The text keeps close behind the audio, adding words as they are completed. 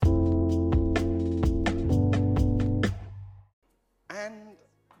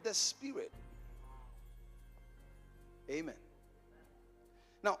the Spirit. Amen.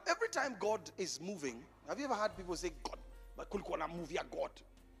 Now, every time God is moving, have you ever heard people say, God, but kulikuwa move ya God?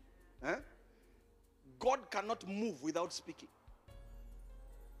 Huh? God cannot move without speaking.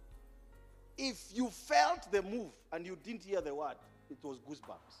 If you felt the move and you didn't hear the word, it was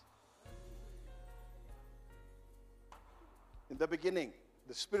goosebumps. In the beginning,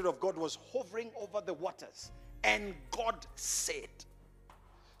 the Spirit of God was hovering over the waters, and God said.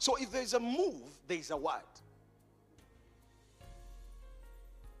 So if there's a move, there's a word.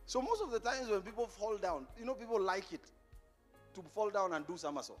 So most of the times when people fall down, people like it to fall down and do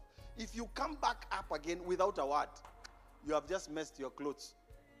somersault. If you come back up again without a word, you have just messed your clothes.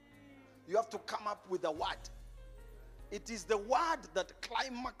 You have to come up with a word. It is the word that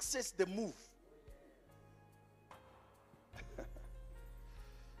climaxes the move.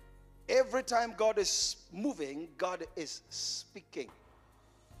 Every time God is moving, God is speaking.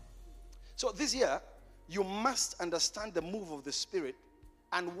 So this year, you must understand the move of the Spirit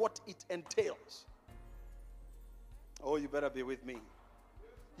and what it entails. Oh, you better be with me.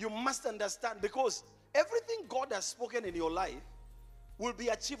 You must understand, because everything God has spoken in your life will be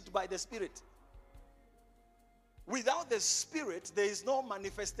achieved by the Spirit. Without the Spirit, there is no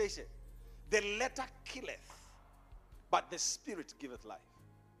manifestation. The letter killeth, but the Spirit giveth life.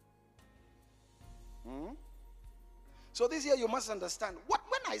 So this year you must understand, when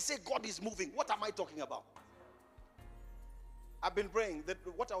I say God is moving, what am I talking about? I've been praying.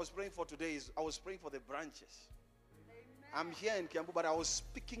 What I was praying for today is I was praying for the branches. Amen. I'm here in Kiambu, but I was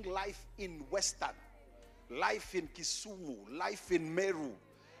speaking life in Western, life in Kisumu, life in Meru.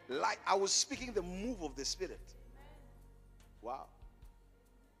 I was speaking the move of the Spirit. Wow.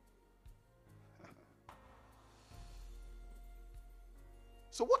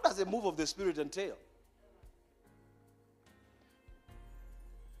 So what does the move of the Spirit entail?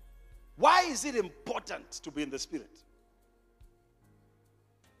 Why is it important to be in the Spirit?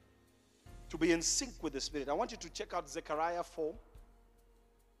 To be in sync with the Spirit. I want you to check out Zechariah 4.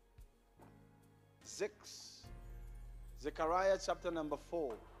 Zechariah chapter number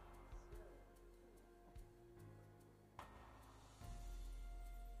 4.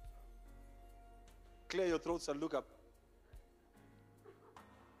 Clear your throats and look up.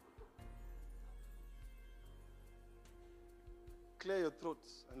 Clear your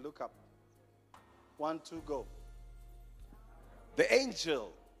throats and look up. 1, 2, go. The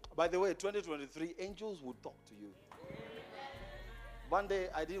angel. By the way, 2023, angels will talk to you. One day,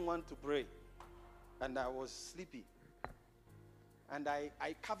 I didn't want to pray. And I was sleepy. And I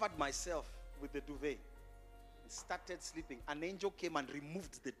covered myself with the duvet. Started sleeping. An angel came and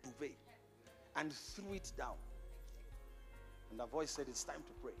removed the duvet and threw it down. And the voice said, it's time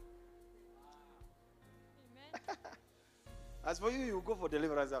to pray. Amen. As for you, you go for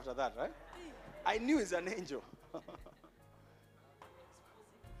deliverance after that, right? I knew it's an angel.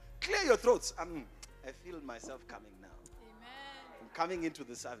 Clear your throats. I feel myself coming now. Amen. I'm coming into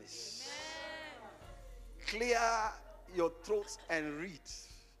the service. Amen. Clear your throats and read.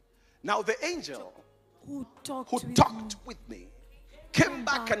 Now the angel who talked with me came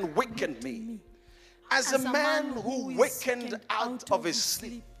back and wakened me as a man who wakened out of his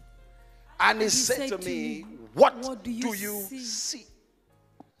sleep. And he said to me, what do you see?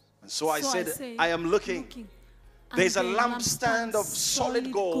 And so I said, I am looking. There's a lampstand of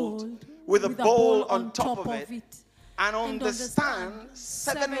solid gold with a bowl on top of it. And on the stand,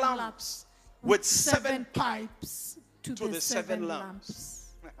 7 lamps with 7 pipes to the 7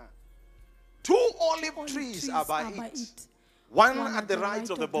 lamps. 2 olive trees are by it. One at the right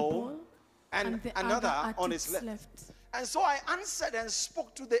of the bowl and another on its left. And so I answered and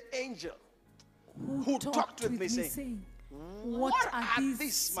spoke to the angel who talked with me, saying, what are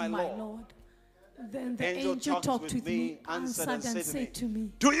these, my Lord? Then the angel talked with me, answered and said to me,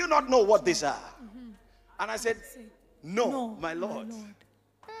 do you not know what these are? And I said, no, my Lord.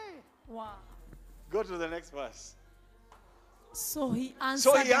 Hey. Wow. Go to the next verse. So he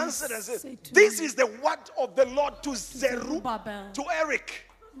answered and said, this is the word of the Lord to Zerubbabel, to Eric,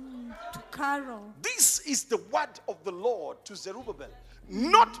 to Carol. This is the word of the Lord to Zerubbabel,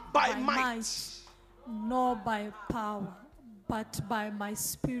 not by might, nor by power, but by my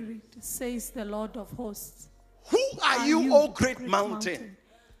spirit, says the Lord of hosts. Who are you, O great mountain?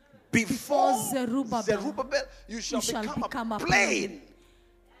 Before Zerubbabel, you shall become a plain.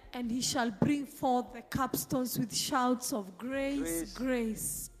 And he shall bring forth the capstones with shouts of grace to it.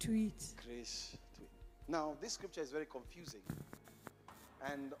 Grace to it. Now, this scripture is very confusing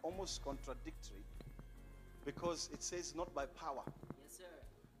and almost contradictory, because it says not by power, yes,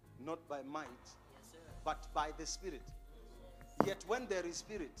 sir, not by might, yes, sir, but by the Spirit. Yet when there is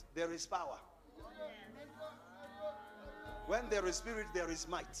spirit, there is power. When there is spirit, there is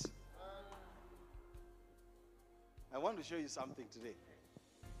might. I want to show you something today.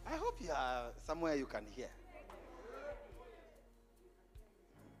 I hope you are somewhere you can hear.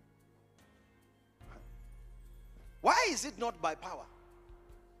 Why is it not by power?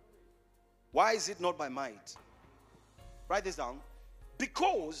 Why is it not by might? Write this down.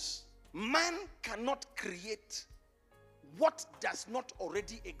 Because man cannot create what does not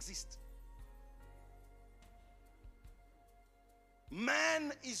already exist.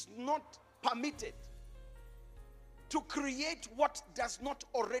 Man is not permitted to create what does not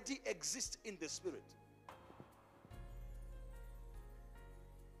already exist in the spirit.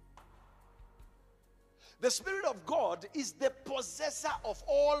 The Spirit of God is the possessor of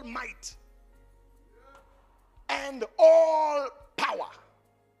all might and all power.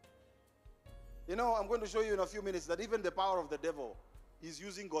 You know, I'm going to show you in a few minutes that even the power of the devil is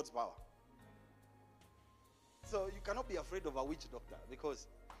using God's power. So you cannot be afraid of a witch doctor, because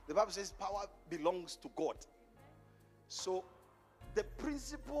the Bible says power belongs to God. So the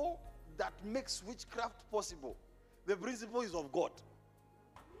principle that makes witchcraft possible, the principle is of God.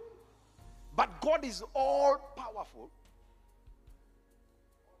 But God is all powerful.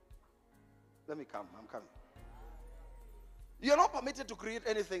 Let me come. I'm coming. You're not permitted to create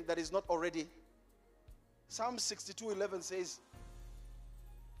anything that is not already. Psalm 62:11 says,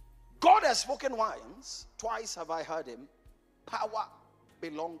 God has spoken once, twice have I heard him. Power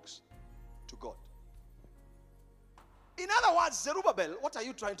belongs to God. In other words, Zerubbabel, what are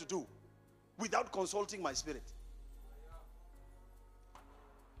you trying to do without consulting my spirit?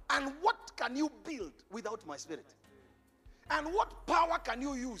 And what can you build without my spirit? And what power can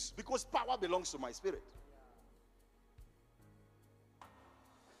you use? Because power belongs to my spirit.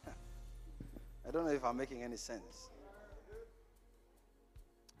 I don't know if I'm making any sense.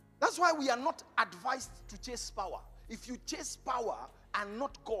 That's why we are not advised to chase power. If you chase power and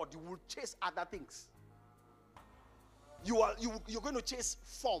not God, you will chase other things. You're going to chase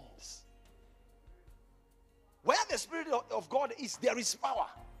forms. Where the Spirit of God is, there is power.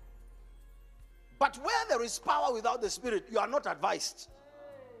 But where there is power without the Spirit, you are not advised.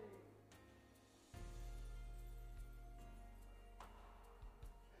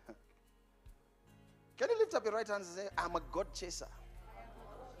 Can you lift up your right hand and say, I'm a God chaser?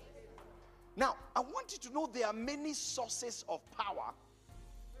 Now, I want you to know there are many sources of power,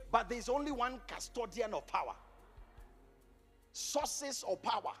 but there's only one custodian of power. Sources of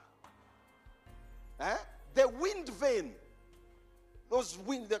power. The wind vane. Those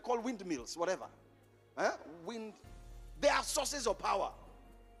wind, they're called windmills, whatever. Wind. They are sources of power.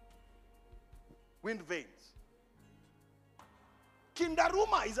 Wind vanes.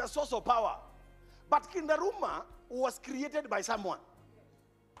 Kindaruma is a source of power. But Kindaruma was created by someone.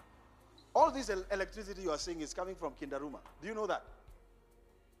 All this electricity you are seeing is coming from Kindaruma. Do you know that?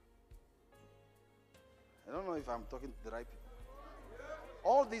 I don't know if I'm talking to the right people.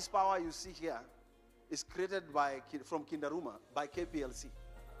 All this power you see here is created from Kindaruma by KPLC.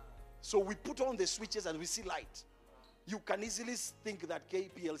 So we put on the switches and we see light. You can easily think that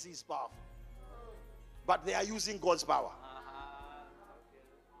KPLC is powerful. But they are using God's power.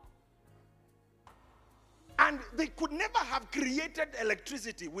 And they could never have created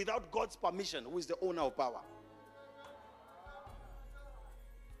electricity without God's permission, who is the owner of power.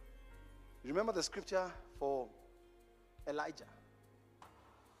 Remember the scripture for Elijah?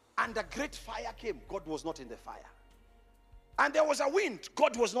 And a great fire came. God was not in the fire. And there was a wind.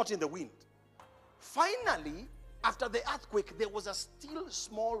 God was not in the wind. Finally, after the earthquake, there was a still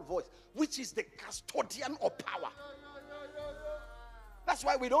small voice, which is the custodian of power. That's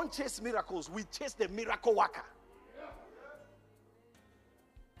why we don't chase miracles. We chase the miracle worker.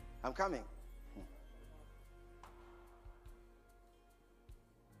 I'm coming.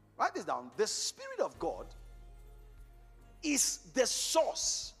 Write this down. The Spirit of God is the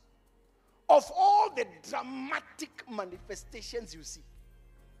source of all the dramatic manifestations you see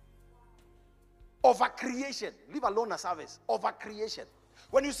of a creation. Leave alone a service. Of a creation.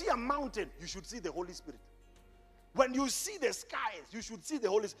 When you see a mountain, you should see the Holy Spirit. When you see the skies, you should see the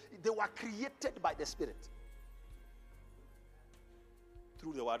Holy Spirit. They were created by the Spirit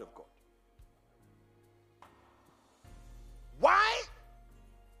through the Word of God. Why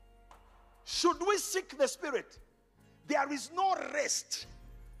should we seek the Spirit? There is no rest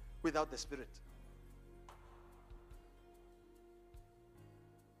without the Spirit.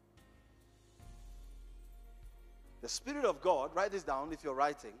 The Spirit of God, write this down if you're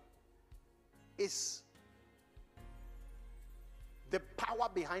writing, is the power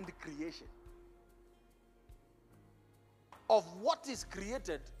behind the creation. of what is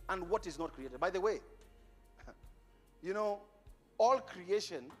created and what is not created. By the way, you know, all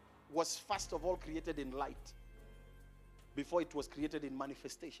creation was first of all created in light before it was created in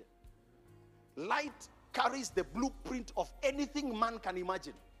manifestation. Light carries the blueprint of anything man can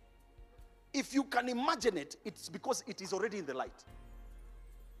imagine. If you can imagine it, it's because it is already in the light.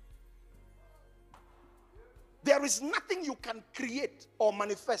 There is nothing you can create or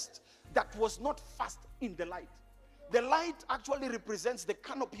manifest that was not first in the light. The light actually represents the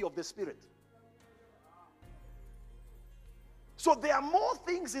canopy of the Spirit. So there are more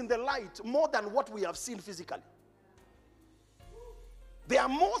things in the light, more than what we have seen physically. There are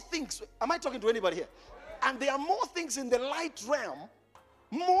more things. Am I talking to anybody here? And there are more things in the light realm,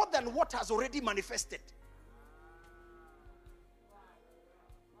 more than what has already manifested.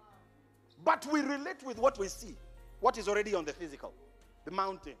 But we relate with what we see, what is already on the physical, the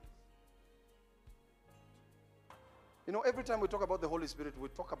mountain. You know, every time we talk about the Holy Spirit, we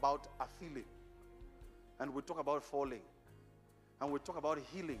talk about a feeling, and we talk about falling, and we talk about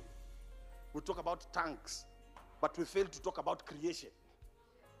healing, we talk about tongues, but we fail to talk about creation.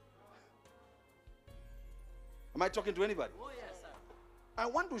 Am I talking to anybody? Oh, yes, sir. I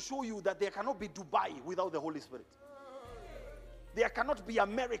want to show you that there cannot be Dubai without the Holy Spirit. There cannot be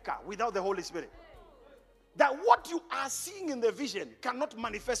America without the Holy Spirit. That what you are seeing in the vision cannot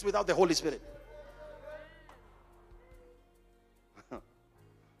manifest without the Holy Spirit.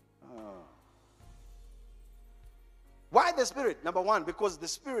 Why the Spirit? Number one, because the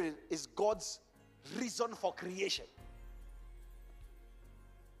Spirit is God's reason for creation.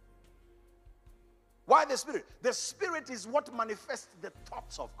 Why the Spirit? The Spirit is what manifests the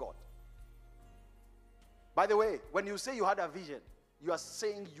thoughts of God. By the way, when you say you had a vision, you are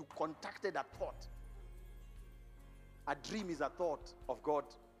saying you contacted a thought. A dream is a thought of God.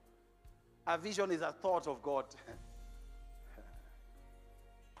 A vision is a thought of God.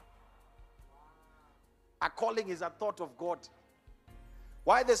 A calling is a thought of God.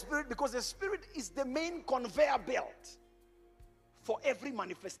 Why the Spirit? Because the Spirit is the main conveyor belt for every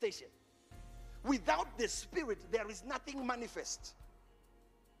manifestation. Without the Spirit, there is nothing manifest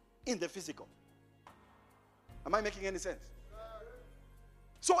in the physical. Am I making any sense?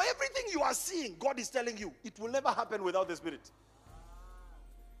 So everything you are seeing, God is telling you, it will never happen without the Spirit.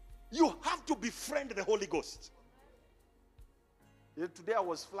 You have to befriend the Holy Ghost. Today I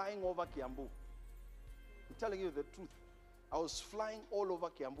was flying over Kiambu. I'm telling you the truth. I was flying all over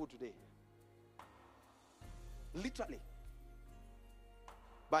Kiambu today. Literally.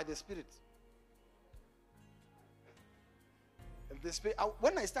 By the Spirit. The Spirit.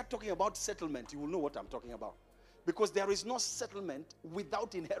 When I start talking about settlement, you will know what I'm talking about. Because there is no settlement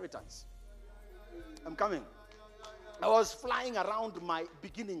without inheritance. I'm coming. I was flying around my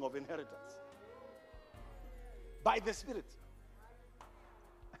beginning of inheritance. By the Spirit.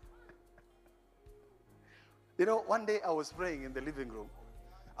 You know, one day I was praying in the living room.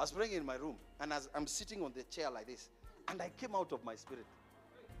 I was praying in my room. And as I'm sitting on the chair like this. And I came out of my spirit.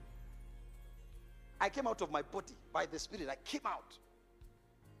 I came out of my body by the Spirit. I came out.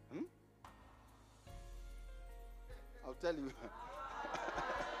 I'll tell you.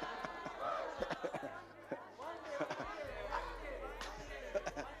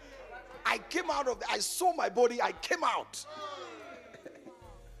 I came out of I saw my body. I came out.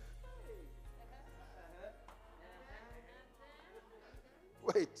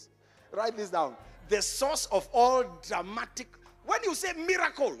 Wait. Write this down. The source of all dramatic. When you say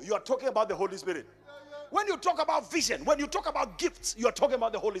miracle, you are talking about the Holy Spirit. When you talk about vision, when you talk about gifts, you are talking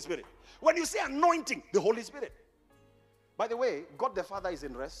about the Holy Spirit. When you say anointing, the Holy Spirit. By the way, God the Father is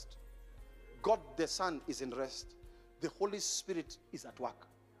in rest. God the Son is in rest. The Holy Spirit is at work.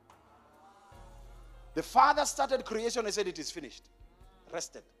 The Father started creation and said it is finished.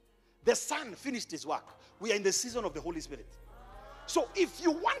 Rested. The Son finished his work. We are in the season of the Holy Spirit. So if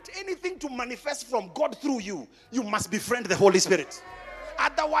you want anything to manifest from God through you, you must befriend the Holy Spirit.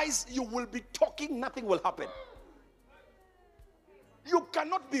 Otherwise, you will be talking, nothing will happen. You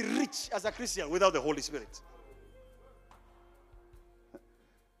cannot be rich as a Christian without the Holy Spirit.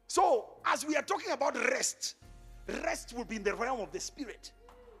 So, as we are talking about rest, rest will be in the realm of the Spirit.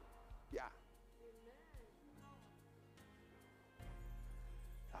 Yeah.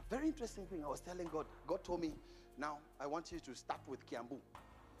 A very interesting thing I was telling God. God told me, now I want you to start with Kiambu.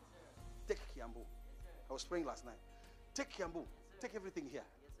 Take Kiambu. I was praying last night. Take Kiambu. Take everything here.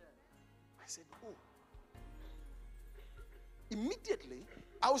 I said, oh. Immediately,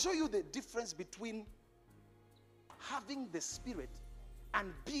 I'll show you the difference between having the Spirit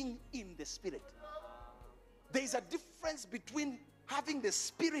and being in the Spirit. There is a difference between having the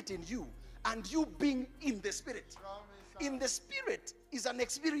Spirit in you and you being in the Spirit. In the spirit is an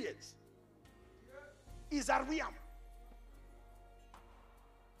experience. Is a realm.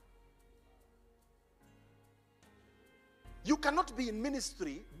 You cannot be in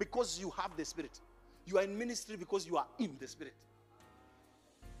ministry because you have the spirit. You are in ministry because you are in the spirit.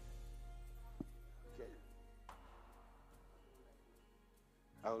 Okay.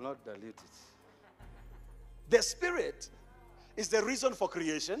 I will not dilute it. The spirit is the reason for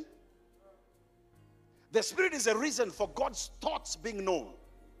creation. The spirit is a reason for God's thoughts being known.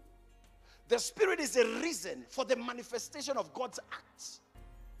 The spirit is a reason for the manifestation of God's acts.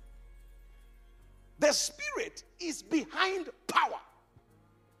 The spirit is behind power.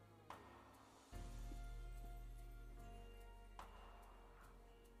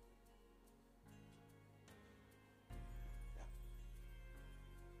 Yeah.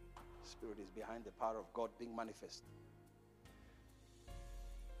 Spirit is behind the power of God being manifest.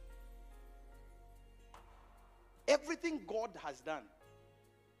 Everything God has done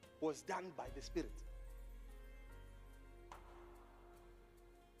was done by the Spirit.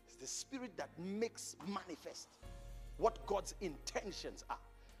 It's the Spirit that makes manifest what God's intentions are.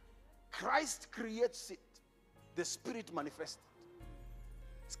 Christ creates it. The Spirit manifests it.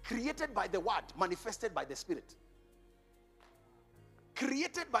 It's created by the Word, manifested by the Spirit.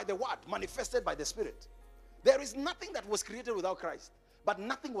 Created by the Word, manifested by the Spirit. There is nothing that was created without Christ, but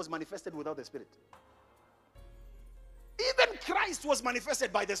nothing was manifested without the Spirit. Even Christ was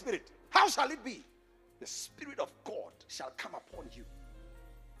manifested by the Spirit. How shall it be? The Spirit of God shall come upon you.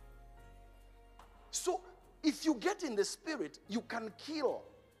 So, if you get in the Spirit, you can kill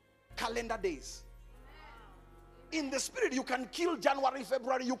calendar days. In the Spirit, you can kill January,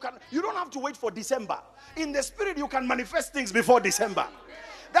 February. You don't have to wait for December. In the Spirit, you can manifest things before December.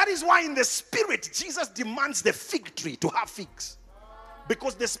 That is why in the Spirit, Jesus demands the fig tree to have figs.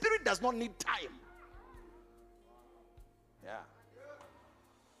 Because the Spirit does not need time. Yeah.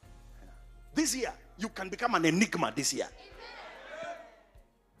 This year, you can become an enigma this year.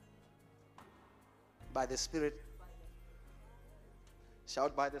 By the Spirit.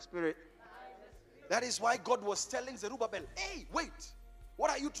 Shout by the Spirit. That is why God was telling Zerubbabel, hey, wait.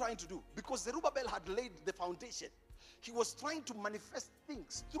 What are you trying to do? Because Zerubbabel had laid the foundation. He was trying to manifest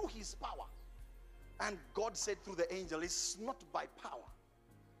things through his power. And God said through the angel, it's not by power.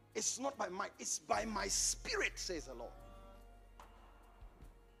 It's not by might. It's by my Spirit, says the Lord.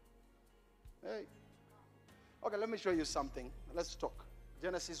 Hey. Okay, let me show you something. Let's talk.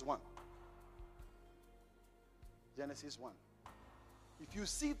 Genesis 1. Genesis 1. If you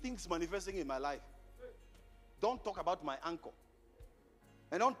see things manifesting in my life, don't talk about my uncle.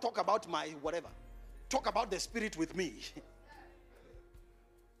 And don't talk about my whatever. Talk about the Spirit with me.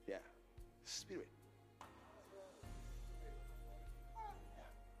 Yeah. Spirit. Yeah.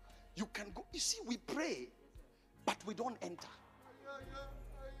 You can go. You see, we pray, but we don't enter.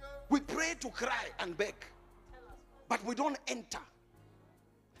 We pray to cry and beg, but we don't enter.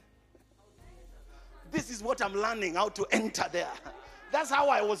 This is what I'm learning, how to enter there. That's how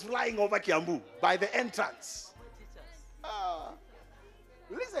I was flying over Kiambu, by the entrance.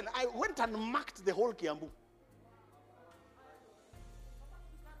 Listen, I went and marked the whole Kiambu.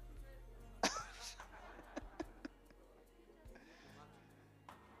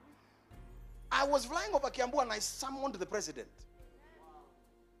 I was flying over Kiambu and I summoned the president.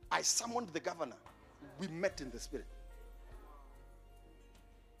 I summoned the governor. We met in the Spirit.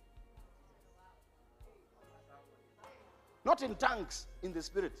 Not in tongues, in the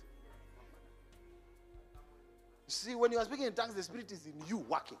Spirit. You see, when you are speaking in tongues, the Spirit is in you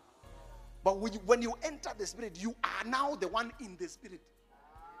working. But when you enter the Spirit, you are now the one in the Spirit.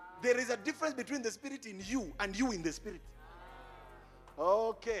 There is a difference between the Spirit in you and you in the Spirit.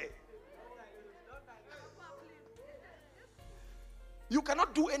 Okay. You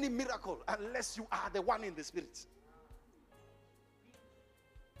cannot do any miracle unless you are the one in the Spirit.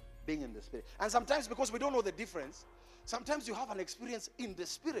 Being in the Spirit. And sometimes, because we don't know the difference, sometimes you have an experience in the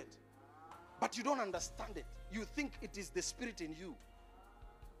Spirit, but you don't understand it. You think it is the Spirit in you.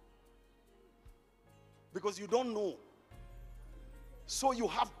 Because you don't know. So you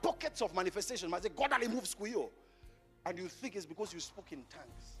have pockets of manifestation. I say, God only moves squeal. And you think it's because you spoke in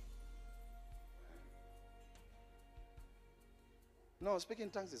tongues. No, speaking in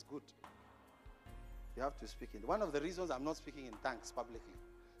tongues is good. You have to speak in. One of the reasons I'm not speaking in tongues publicly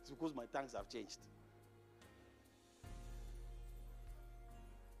is because my tongues have changed.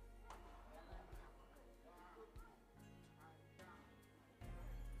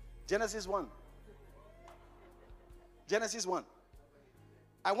 Genesis 1. Genesis 1.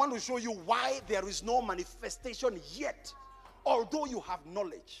 I want to show you why there is no manifestation yet, although you have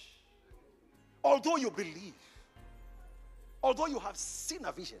knowledge, although you believe. Although you have seen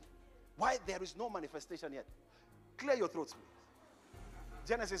a vision, why there is no manifestation yet? Clear your throats, please.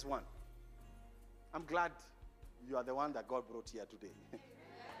 Genesis 1. I'm glad you are the one that God brought here today.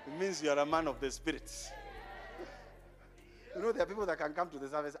 It means you are a man of the Spirit. You know, there are people that can come to the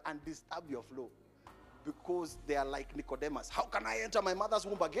service and disturb your flow because they are like Nicodemus. How can I enter my mother's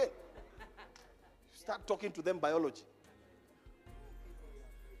womb again? Start talking to them biology.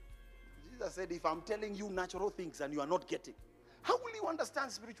 Jesus said, if I'm telling you natural things and you are not getting, how will you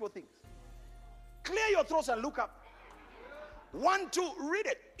understand spiritual things? Clear your throats and look up. 1, 2, read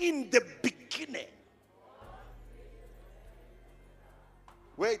it. In the beginning.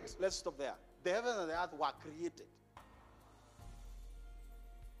 Wait, let's stop there. The heavens and the earth were created.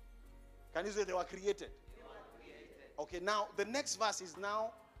 Can you say they were created? Okay, now the next verse is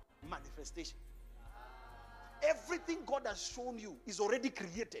now manifestation. Everything God has shown you is already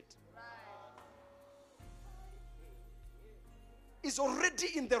created. It's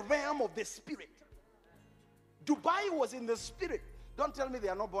already in the realm of the spirit. Dubai was in the spirit. Don't tell me they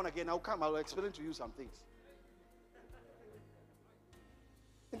are not born again. I'll come. I'll explain to you some things.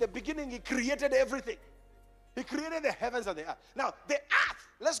 In the beginning, he created everything. He created the heavens and the earth. Now, the earth,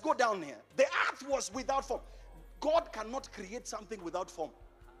 let's go down here. The earth was without form. God cannot create something without form.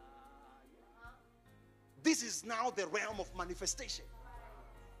 This is now the realm of manifestation.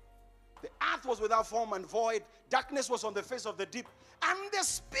 The earth was without form and void. Darkness was on the face of the deep. And the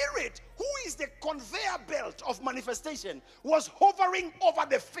Spirit, who is the conveyor belt of manifestation, was hovering over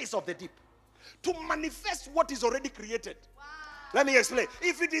the face of the deep to manifest what is already created. Wow. Let me explain.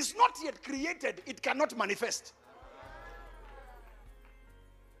 If it is not yet created, it cannot manifest.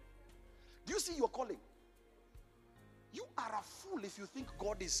 Do you see your calling? You are a fool if you think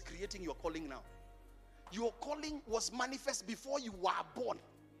God is creating your calling now. Your calling was manifest before you were born.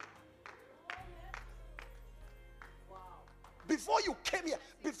 Before you came here,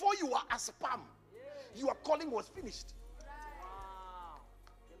 before you were a sperm, your calling was finished.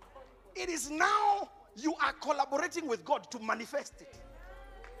 It is now you are collaborating with God to manifest it.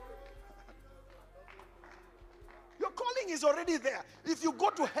 Your calling is already there. If you go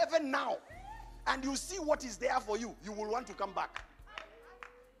to heaven now and you see what is there for you, you will want to come back.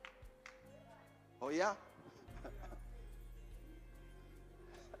 Oh yeah?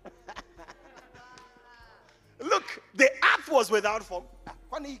 Look, the earth was without form.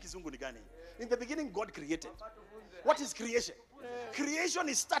 In the beginning, God created. What is creation? Creation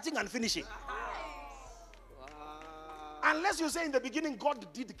is starting and finishing. Unless you say in the beginning, God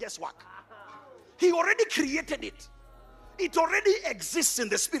did guesswork. He already created it. It already exists in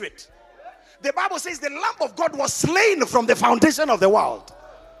the spirit. The Bible says the Lamb of God was slain from the foundation of the world.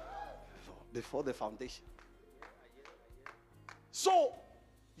 Before the foundation. So,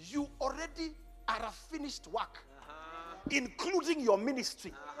 you already are a finished work, including your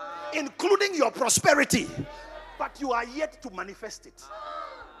ministry, including your prosperity, but you are yet to manifest it.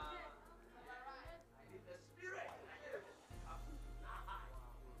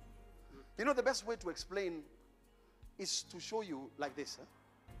 You know, the best way to explain is to show you like this.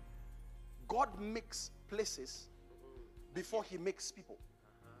 God makes places before he makes people.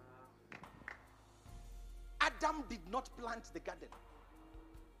 Adam did not plant the garden.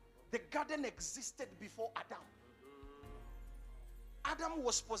 The garden existed before Adam. Adam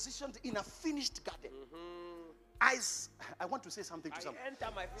was positioned in a finished garden. I want to say something to someone.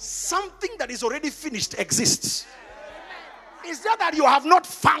 Something that is already finished exists. It's just that you have not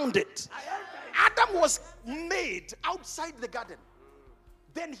found it. Adam was made outside the garden.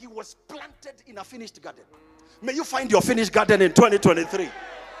 Then he was planted in a finished garden. May you find your finished garden in 2023.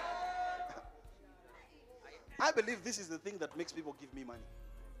 I believe this is the thing that makes people give me money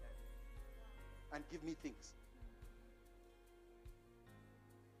and give me things.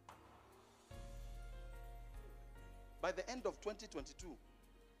 By the end of 2022,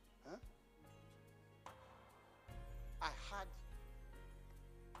 I had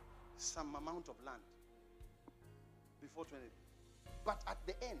some amount of land before 20. But at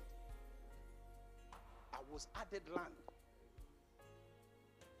the end, I was added land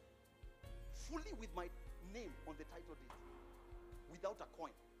fully with my name on the title deed, without a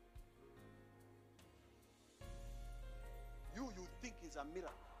coin. You think it's a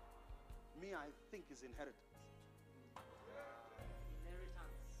miracle. Me, I think it's inheritance.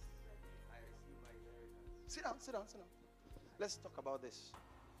 I receive my inheritance. Sit down. Let's talk about this.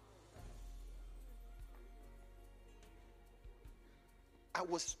 I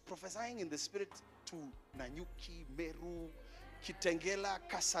was prophesying in the spirit to Nanyuki, Meru, Kitengela,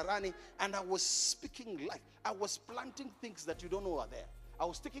 Kasarani, and I was speaking life. I was planting things that you don't know are there. I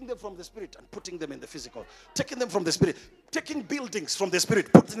was taking them from the spirit and putting them in the physical. Taking them from the spirit. Taking buildings from the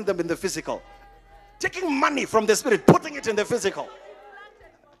spirit, putting them in the physical. Taking money from the spirit, putting it in the physical.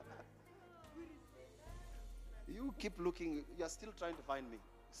 You keep looking. You're still trying to find me.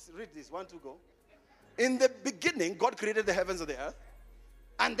 Read this. 1, 2, go. In the beginning, God created the heavens and the earth.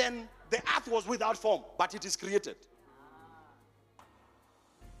 And then the earth was without form, but it is created.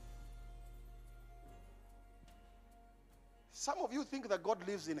 Some of you think that God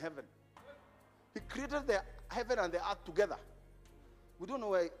lives in heaven. He created the heaven and the earth together. We don't know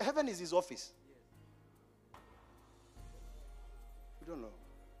where. Heaven is his office. We don't know.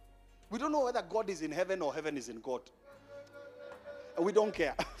 We don't know whether God is in heaven or heaven is in God. And we don't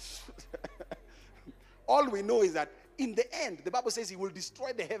care. All we know is that in the end, the Bible says he will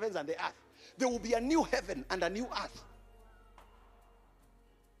destroy the heavens and the earth. There will be a new heaven and a new earth.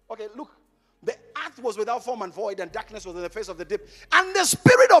 Okay, look. The earth was without form and void, and darkness was in the face of the deep. And the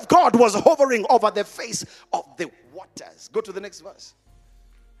Spirit of God was hovering over the face of the waters. Go to the next verse.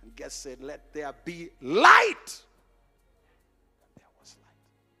 And God said, let there be light. There was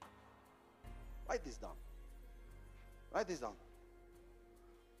light. Write this down. Write this down.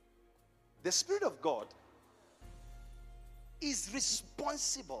 The Spirit of God is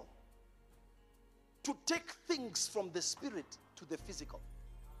responsible to take things from the spirit to the physical.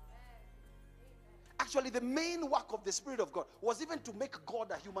 Actually, the main work of the Spirit of God was even to make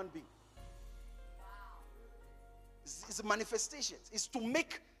God a human being. It's a manifestation. It's to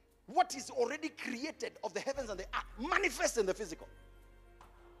make what is already created of the heavens and the earth manifest in the physical.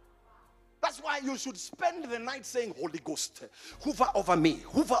 That's why you should spend the night saying, Holy Ghost, hover over me,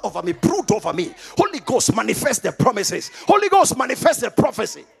 brood over me. Holy Ghost, manifest the promises. Holy Ghost, manifest the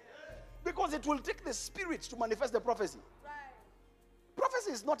prophecy. Because it will take the Spirit to manifest the prophecy.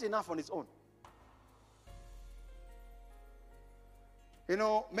 Prophecy is not enough on its own. You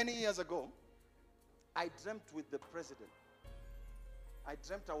know, many years ago, I dreamt with the president. I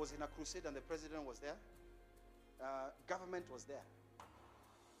dreamt I was in a crusade and the president was there. Government was there.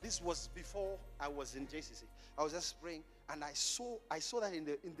 This was before I was in JCC. I was just praying and I saw that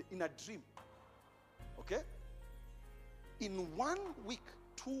in a dream. Okay? In 1 week,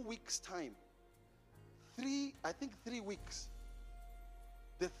 2 weeks time, 3 weeks,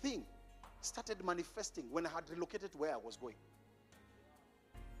 the thing started manifesting when I had relocated to where I was going.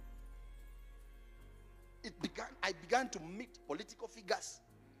 I began to meet political figures,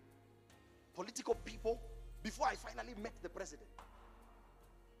 political people, before I finally met the president.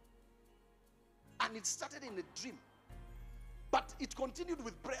 And it started in a dream. But it continued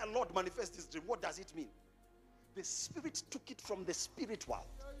with prayer. Lord, manifest this dream. What does it mean? The Spirit took it from the spiritual,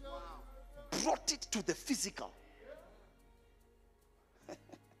 brought it to the physical.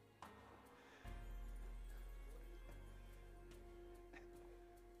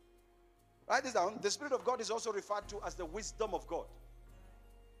 Write this down. The Spirit of God is also referred to as the wisdom of God.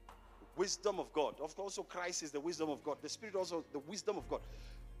 Wisdom of God. Of course, also Christ is the wisdom of God. The Spirit also the wisdom of God.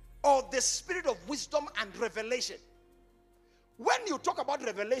 Or the Spirit of wisdom and revelation. When you talk about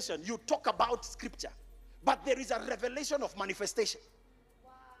revelation, you talk about scripture. But there is a revelation of manifestation.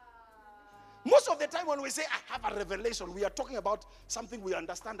 Wow. Most of the time when we say, I have a revelation, we are talking about something we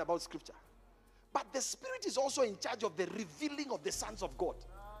understand about scripture. But the Spirit is also in charge of the revealing of the sons of God.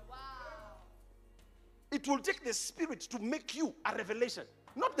 It will take the Spirit to make you a revelation.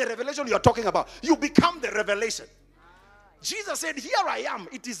 Not the revelation you are talking about. You become the revelation. Jesus said, here I am.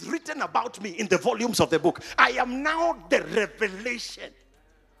 It is written about me in the volumes of the book. I am now the revelation.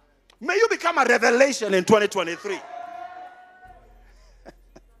 May you become a revelation in 2023.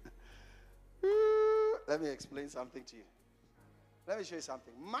 Let me explain something to you. Let me show you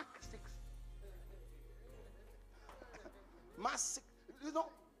something. Mark 6. Mark 6.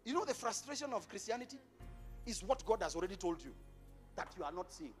 You know the frustration of Christianity is what God has already told you that you are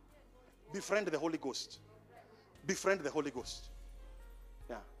not seeing. Befriend the Holy Ghost. Befriend the Holy Ghost.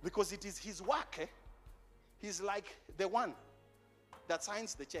 Yeah, because it is his work. He's like the one that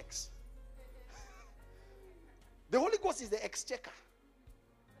signs the checks. The Holy Ghost is the exchequer.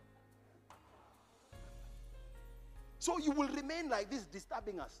 So you will remain like this,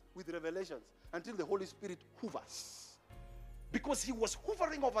 disturbing us with revelations until the Holy Spirit hovers. Because he was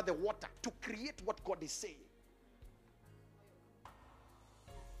hovering over the water to create what God is saying.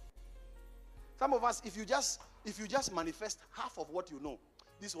 Some of us, if you just manifest half of what you know,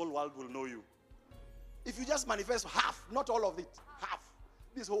 this whole world will know you. If you just manifest half, not all of it, half,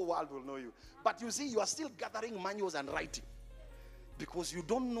 this whole world will know you. But you see, you are still gathering manuals and writing because you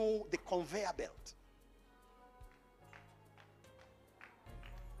don't know the conveyor belt.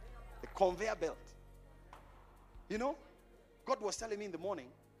 The conveyor belt. You know, God was telling me in the morning,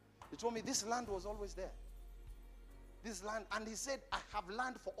 he told me this land was always there. This land, and he said, I have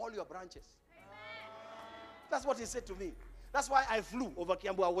land for all your branches. That's what he said to me. That's why I flew over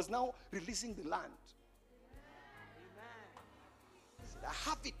Kiambu. I was now releasing the land. He said, I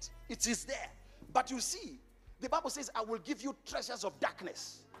have it. It is there. But you see, the Bible says, I will give you treasures of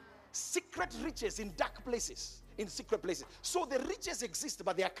darkness. Secret riches in dark places. In secret places. So the riches exist,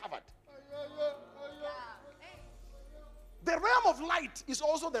 but they are covered. The realm of light is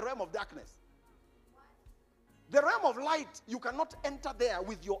also the realm of darkness. The realm of light, you cannot enter there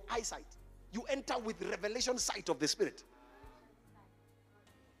with your eyesight. You enter with revelation sight of the Spirit.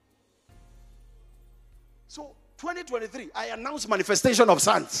 So 2023, I announce manifestation of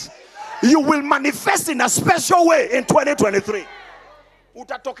sons. You will manifest in a special way in 2023.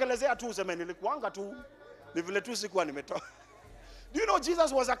 Utatokelezea tu useme nilikuanga tu ni vile tu sikuwa nimetoka. Do you know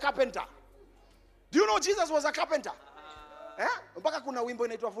Jesus was a carpenter? Do you know Jesus was a carpenter? Mpaka kuna wimbo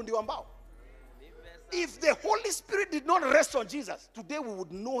inaitwa fundi wa mbao. If the Holy Spirit did not rest on Jesus, today we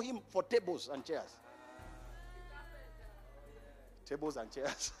would know him for tables and chairs. Tables and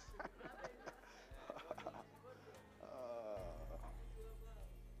chairs.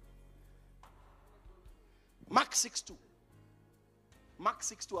 Mark 6:2. Mark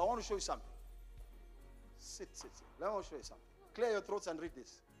 6:2. I want to show you something. Sit. Let me show you something. Clear your throats and read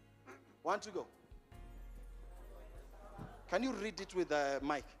this. 1, 2, go. Can you read it with a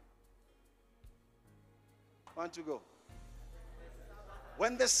mic? 1, 2, go.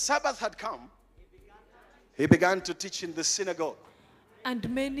 When the Sabbath had come, he began to teach in the synagogue. And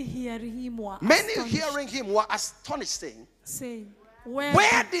many hearing him were astonished, saying,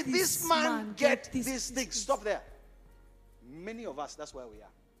 Where did this man get these things? Stop there. Many of us, that's where we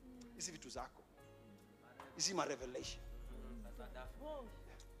are. You see Vituzako. You see my revelation.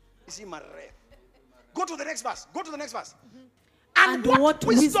 You see my rev. Go to the next verse. And what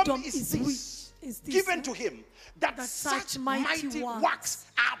wisdom is this given to him that such mighty works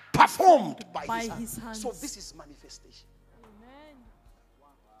are performed by his hands. So this is manifestation. Amen.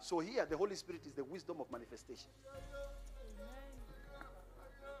 So here the Holy Spirit is the wisdom of manifestation.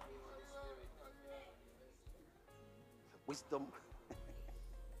 Wisdom.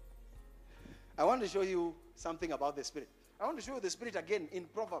 I want to show you something about the Spirit. I want to show you the Spirit again in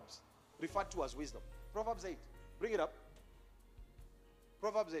Proverbs, referred to as wisdom. Proverbs 8. Bring it up.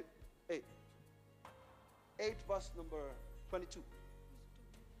 Proverbs 8. 8 verse number 22.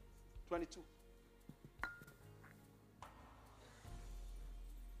 22.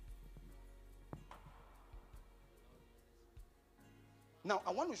 Now,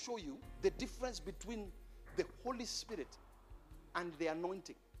 I want to show you the difference between the Holy Spirit and the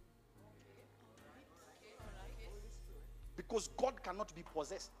anointing. Because God cannot be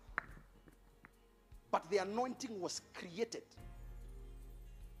possessed. But the anointing was created.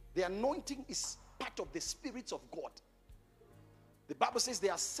 The anointing is part of the spirits of God. The Bible says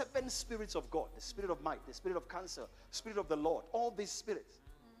there are 7 spirits of God. The spirit of might, the spirit of counsel, the spirit of the Lord. All these spirits.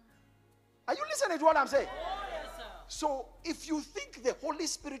 Are you listening to what I'm saying? Oh, yes, sir. So if you think the Holy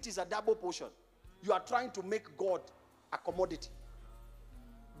Spirit is a double portion, you are trying to make God a commodity.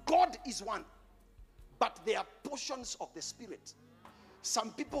 God is one. But there are portions of the Spirit.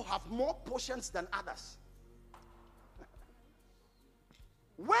 Some people have more portions than others.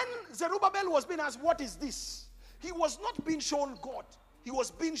 When Zerubbabel was being asked, what is this? He was not being shown God. He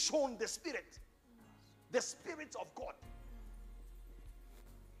was being shown the Spirit. The Spirit of God.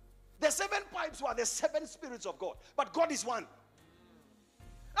 The 7 pipes were the 7 spirits of God. But God is one.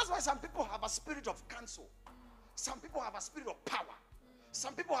 That's why some people have a spirit of counsel. Some people have a spirit of power.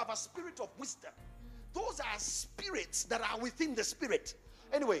 Some people have a spirit of wisdom. Those are spirits that are within the Spirit.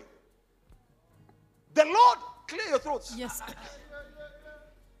 Anyway, the Lord, clear your throats. Yes.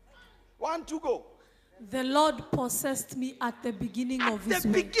 1, 2, go. The Lord possessed me at the beginning of his way. At the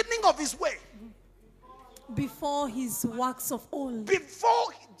beginning of his way. Before his works of old.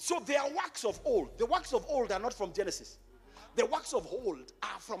 So there are works of old. The works of old are not from Genesis. The works of old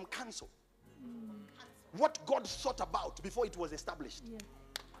are from counsel. What God thought about before it was established. Yeah.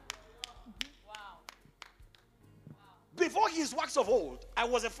 Before his works of old, I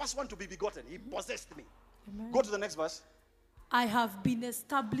was the first one to be begotten. He possessed me. Amen. Go to the next verse. I have been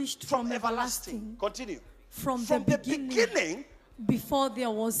established from everlasting. Continue. From the beginning, before there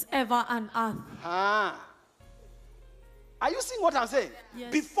was ever an earth. Are you seeing what I'm saying?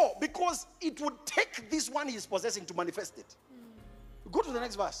 Yes. Before, because it would take this one he's possessing to manifest it. Go to the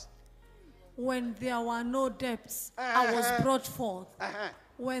next verse. When there were no depths, I was brought forth.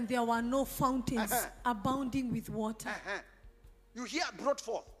 When there were no fountains abounding with water. You hear brought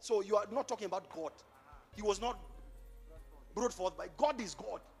forth. So you are not talking about God. He was not. brought forth by God is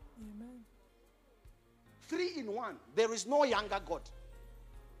God. Amen. 3 in 1. There is no younger God.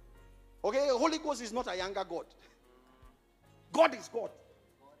 Okay, Holy Ghost is not a younger God. God is God.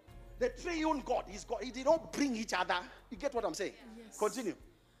 The triune God is God. He did not bring each other. You get what I'm saying? Yes. Continue.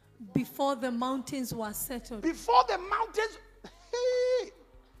 Before the mountains were settled. Before the mountains, hey,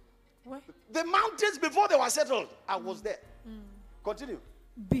 What? the mountains before they were settled, I was there. Continue.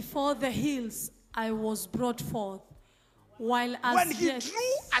 Before the hills, I was brought forth. While as When he yet,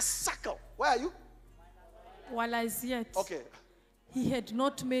 drew a circle, where are you? while as yet, Okay. he had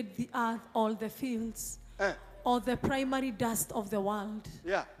not made the earth or the fields, Eh, or the primary dust of the world.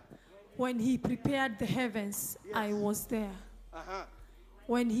 yeah. When he prepared the heavens, I was there. Uh-huh.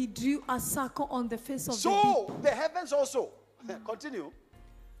 When he drew a circle on the face of the So the heavens also. Continue.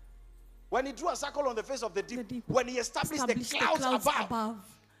 When he drew a circle on the face of the deep, deep, when he established the clouds above.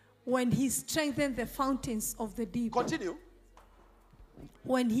 When he strengthened the fountains of the deep, Continue.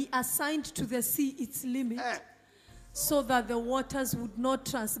 when he assigned to the sea its limit, Eh, so that the waters would not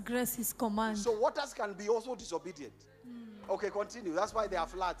transgress his command. So waters can be also disobedient. Okay, continue. That's why there are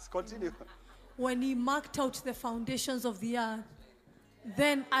floods. Continue. When he marked out the foundations of the earth,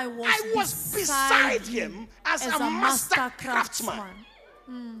 then I was beside him as a master craftsman.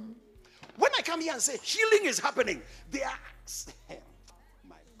 When I come here and say healing is happening, they are.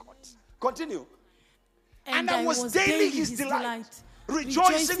 My God. Continue. And I was daily his delight,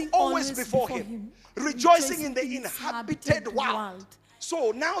 rejoicing always before him, rejoicing in the inhabited world.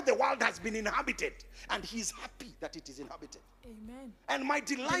 So now the world has been inhabited, and he's happy that it is inhabited. Amen. And my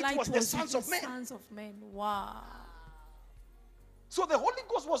delight was the sons of men. Sons of men. Wow. So the Holy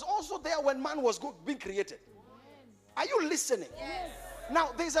Ghost was also there when man was being created. Are you listening? Yes.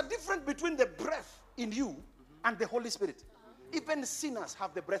 Now, there's a difference between the breath in you and the Holy Spirit. Even sinners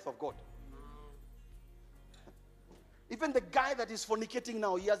have the breath of God. Even the guy that is fornicating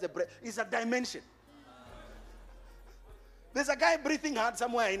now, he has the breath. It's a dimension. There's a guy breathing hard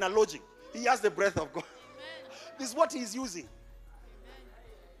somewhere in a lodging. He has the breath of God. This is what he's using.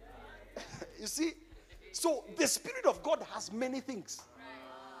 You see? So the Spirit of God has many things.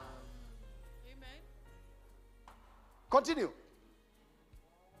 Continue.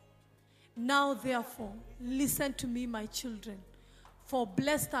 Now, therefore, listen to me, my children, for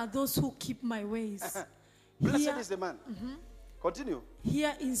blessed are those who keep my ways. Blessed is the man. Continue.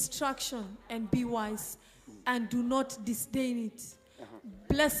 Hear instruction and be wise, and do not disdain it.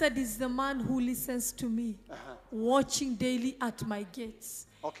 Blessed is the man who listens to me, watching daily at my gates.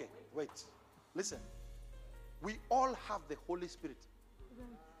 Okay, wait. Listen. We all have the Holy Spirit.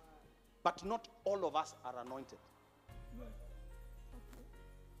 But not all of us are anointed.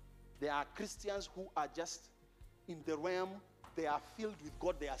 There are Christians who are just in the realm, they are filled with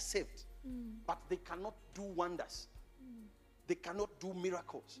God, they are saved. But they cannot do wonders. They cannot do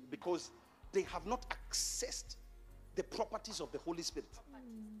miracles because they have not accessed the properties of the Holy Spirit.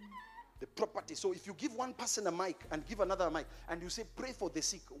 The property. So if you give one person a mic and give another a mic and you say pray for the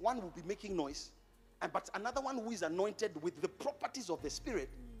sick, one will be making noise. But another one who is anointed with the properties of the Spirit.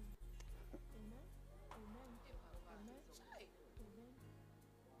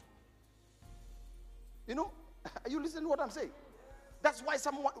 You know, are you listening to what I'm saying? That's why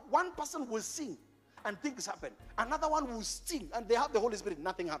one person will sing and things happen. Another one will sing and they have the Holy Spirit.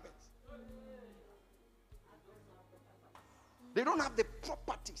 Nothing happens. They don't have the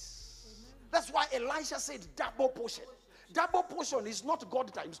properties. That's why Elisha said double portion. Double portion is not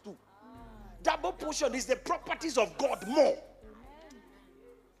God times 2. Double portion is the properties of God more.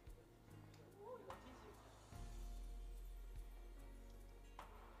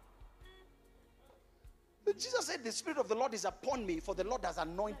 Jesus said the Spirit of the Lord is upon me, for the Lord has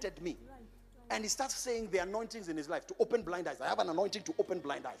anointed me. And he starts saying the anointings in his life to open blind eyes. I have an anointing to open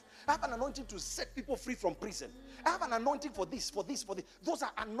blind eyes. I have an anointing to set people free from prison. I have an anointing for this, for this, for this. Those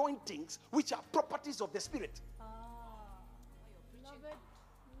are anointings which are properties of the Spirit. Love it.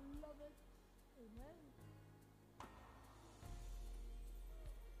 Love it. Amen.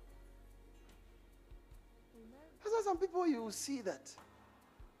 There are some people you see that.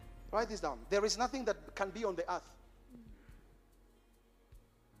 Write this down. There is nothing that can be on the earth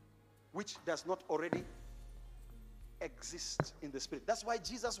which does not already exist in the Spirit. That's why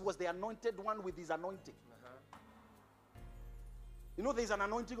Jesus was the anointed one with his anointing. You know, there's an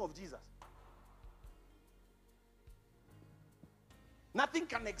anointing of Jesus. Nothing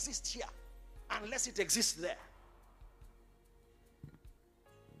can exist here unless it exists there.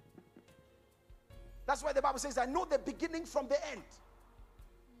 That's why the Bible says, I know the beginning from the end.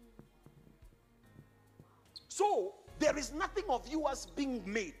 So, there is nothing of you as being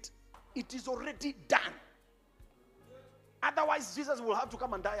made. It is already done. Otherwise, Jesus will have to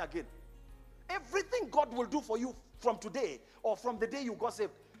come and die again. Everything God will do for you from today or from the day you got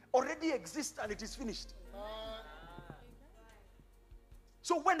saved already exists and it is finished.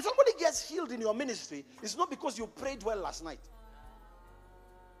 So when somebody gets healed in your ministry, it's not because you prayed well last night.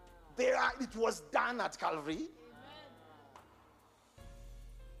 It was done at Calvary.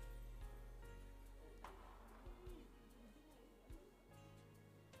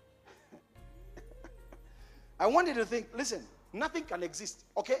 I want you to think, listen, nothing can exist,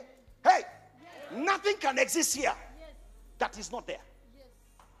 okay? Hey, nothing can exist here that is not there. Yes,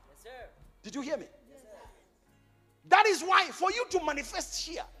 sir. Did you hear me? That is why for you to manifest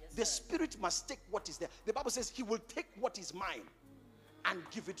here, the Spirit must take what is there. The Bible says he will take what is mine and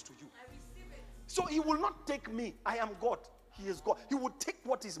give it to you. So he will not take me. I am God. He is God. He will take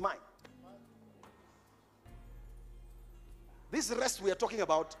what is mine. This rest we are talking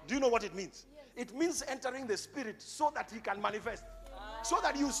about, do you know what it means? It means entering the Spirit so that he can manifest. So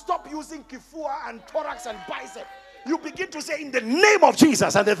that you stop using kifua and thorax and bicep. You begin to say in the name of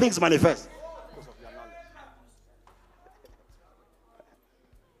Jesus and the things manifest. Because of your knowledge.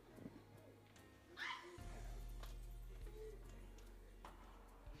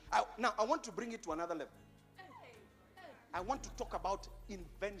 Now, I want to bring it to another level. I want to talk about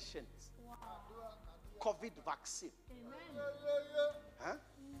inventions. COVID vaccine. Huh?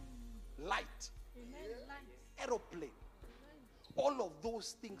 Light. Aeroplane. All of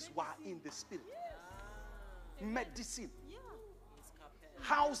those things were in the Spirit. Medicine.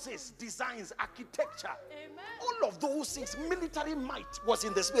 Houses, designs, architecture. All of those things, military might was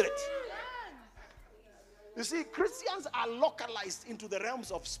in the Spirit. You see, Christians are localized into the realms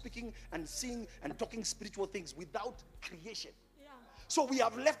of speaking and seeing and talking spiritual things without creation. So we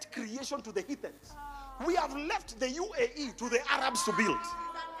have left creation to the heathens. We have left the UAE to the Arabs to build.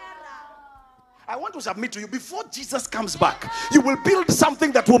 I want to submit to you, before Jesus comes back, you will build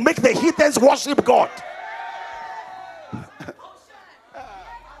something that will make the heathens worship God.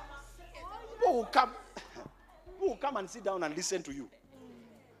 Who will come and sit down and listen to you?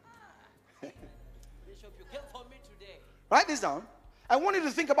 Write this down. I want you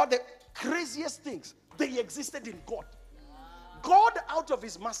to think about the craziest things. They existed in God. God, out of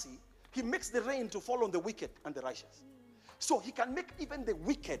his mercy, he makes the rain to fall on the wicked and the righteous. So he can make even the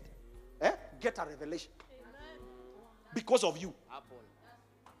wicked get a revelation. Because of you.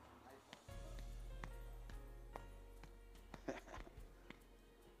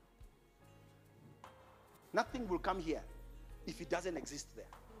 Nothing will come here if it doesn't exist there.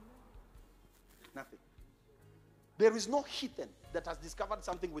 Nothing. There is no heathen that has discovered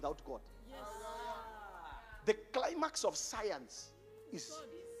something without God. Yes. The climax of science is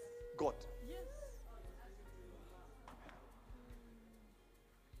God. Yes.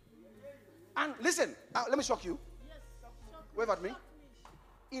 And listen, let me shock you. Yes. Wave at me.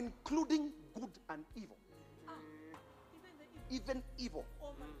 Including good and evil. Even evil.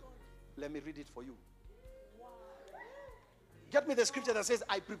 Oh my God. Let me read it for you. Get me the scripture that says,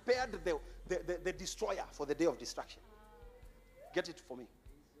 I prepared the destroyer for the day of destruction. Get it for me.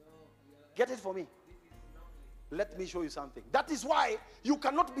 Get it for me. Let me show you something. That is why you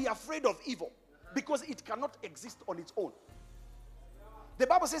cannot be afraid of evil, because it cannot exist on its own. The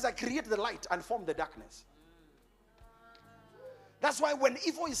Bible says, I create the light and form the darkness. That's why when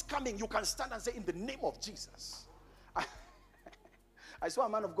evil is coming, you can stand and say, in the name of Jesus. I saw a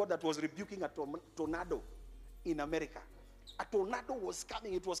man of God that was rebuking a tornado in America. A tornado was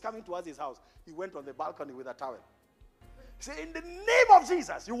coming. It was coming towards his house. He went on the balcony with a towel. He said, in the name of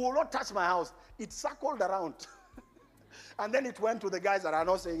Jesus, you will not touch my house. It circled around. And then it went to the guys that are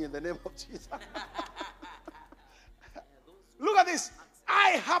not saying in the name of Jesus. Look at this.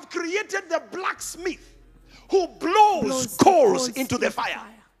 I have created the blacksmith who blows coals into the fire.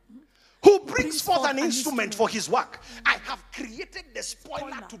 Who brings forth an instrument for his work. I have created the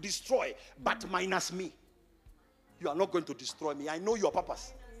spoiler to destroy, but minus me. You are not going to destroy me. I know your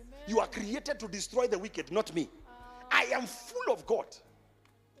purpose. Amen. You are created to destroy the wicked, not me. I am full of God.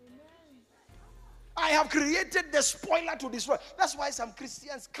 Amen. I have created the spoiler to destroy. That's why some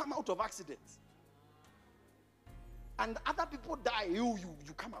Christians come out of accidents. And other people die. You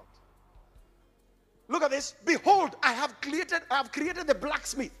come out. Look at this. Behold, I have created the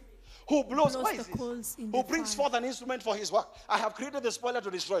blacksmith who blows who brings forth an instrument for his work. I have created the spoiler to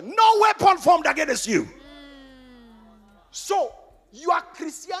destroy. No weapon formed against you. So, your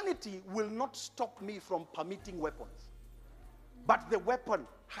Christianity will not stop me from permitting weapons. But the weapon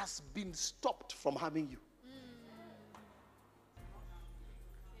has been stopped from harming you.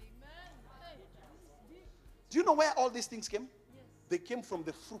 Do you know where all these things came? They came from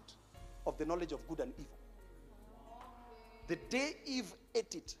the fruit of the knowledge of good and evil. The day Eve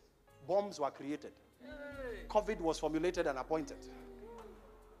ate it, bombs were created. COVID was formulated and appointed.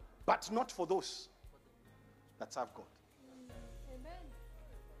 But not for those that serve God.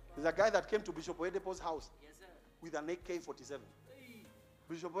 There's a guy that came to Bishop Oyedepo's house with an AK-47.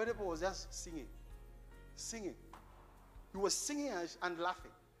 Bishop Oyedepo was just singing. He was singing and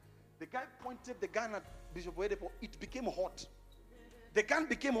laughing. The guy pointed the gun at Bishop Oyedepo. It became hot. The gun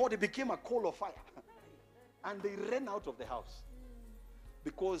became hot. It became a coal of fire. And they ran out of the house.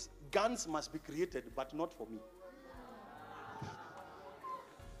 Because guns must be created, but not for me.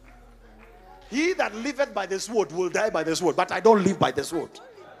 He that liveth by the sword will die by the sword. But I don't live by the sword.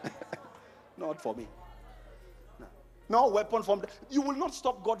 Not for me. No weapon formed. You will not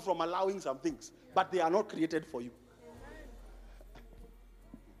stop God from allowing some things, but they are not created for you.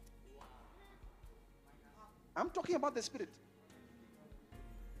 I'm talking about the spirit.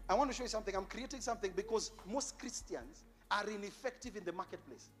 I want to show you something. I'm creating something because most Christians are ineffective in the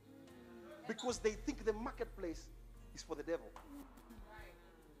marketplace. Because they think the marketplace is for the devil.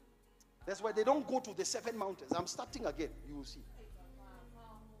 That's why they don't go to the 7 mountains. I'm starting again. You will see.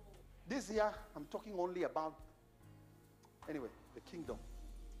 This year, I'm talking only about, anyway, the kingdom.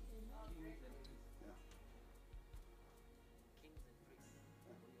 Yeah.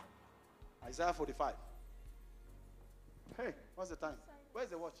 Isaiah 45. Hey, what's the time? Where's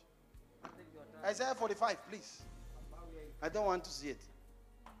the watch? Isaiah 45, please. I don't want to see it.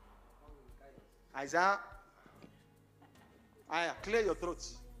 Isaiah, clear your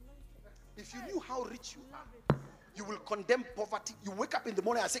throats. If you knew how rich you are, you will condemn poverty. You wake up in the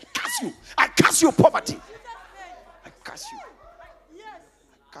morning and say, curse you. I curse you, poverty. I curse you.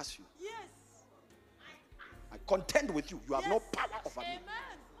 I curse you. I contend with you. You have no power over me.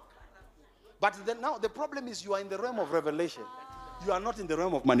 But then now the problem is you are in the realm of revelation. You are not in the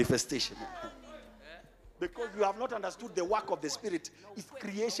realm of manifestation. Because you have not understood the work of the Spirit. It's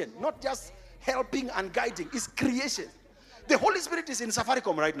creation. Not just helping and guiding. It's creation. The Holy Spirit is in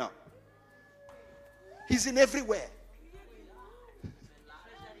Safaricom right now. He's in everywhere.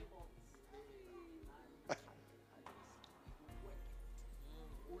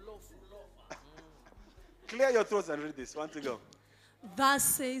 Clear your throats and read this. One to go. Thus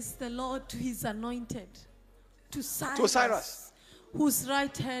says the Lord to his anointed, to Cyrus, whose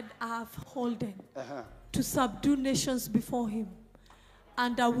right hand I have holden, to subdue nations before him.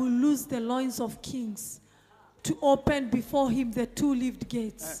 And I will loose the loins of kings, to open before him the 2-leaved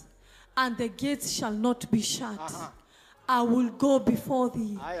gates. And the gates shall not be shut. I will go before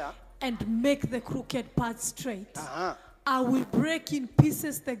thee and make the crooked path straight. I will break in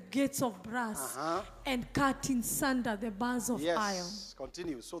pieces the gates of brass and cut in sunder the bars of iron.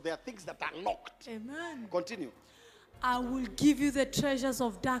 Continue. So there are things that are locked. Amen. Continue. I will give you the treasures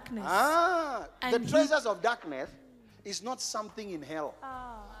of darkness. The treasures of darkness is not something in hell.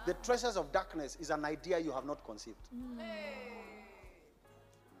 The treasures of darkness is an idea you have not conceived.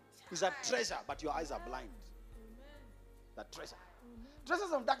 It's a treasure, but your eyes are blind. That treasure.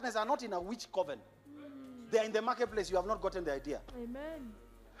 Treasures of darkness are not in a witch coven. They are in the marketplace. You have not gotten the idea. Amen.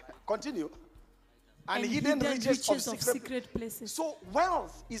 Continue. And hidden riches of secret places. So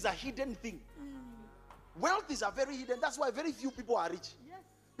wealth is a hidden thing. Wealth is a very hidden. That's why very few people are rich.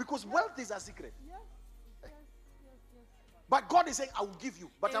 Because wealth is a secret. But God is saying, I will give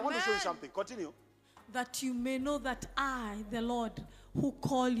you. But I want to show you something. Continue. That you may know that I, the Lord, who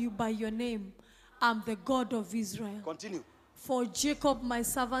call you by your name, am the God of Israel. Continue. For Jacob, my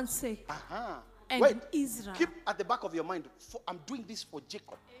servant's sake, and wait, Israel. Keep at the back of your mind. I'm doing this for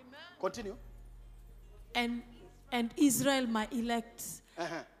Jacob. Amen. Continue. And Israel, my elect.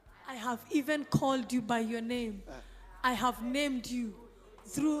 I have even called you by your name. I have named you,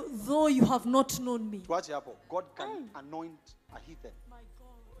 though you have not known me. Watch happen. God can anoint a heathen. My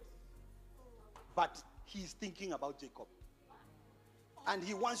God. But he's thinking about Jacob. And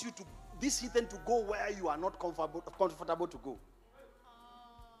he wants you to, this heathen, to go where you are not comfortable to go.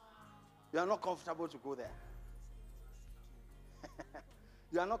 You are not comfortable to go there.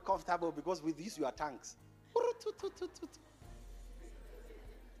 You are not comfortable because with this you are tanks.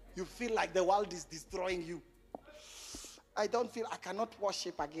 You feel like the world is destroying you. I don't feel I cannot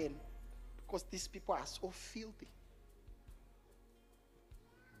worship again because these people are so filthy.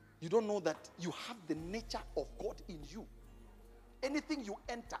 You don't know that you have the nature of God in you. Anything you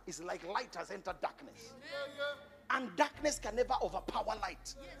enter is like light has entered darkness. And darkness can never overpower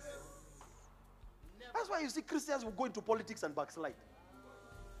light. That's why you see Christians will go into politics and backslide.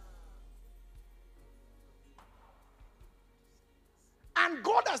 And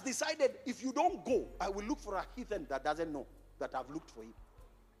God has decided, if you don't go, I will look for a heathen that doesn't know that I've looked for him.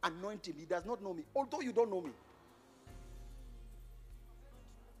 Anoint him. He does not know me. Although you don't know me.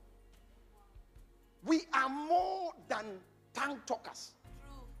 tongue talkers.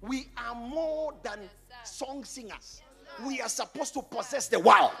 We are more than song singers. We are supposed to possess the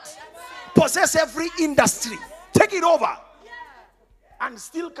world, possess every industry, take it over, and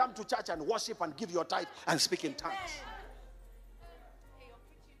still come to church and worship and give your tithe and speak in tongues.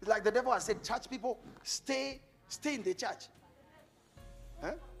 It's like the devil has said, church people, stay in the church.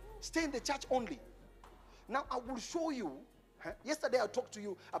 Huh? Stay in the church only. Now I will show you. Yesterday I talked to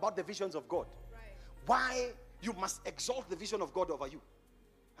you about the visions of God. Why you must exalt the vision of God over you.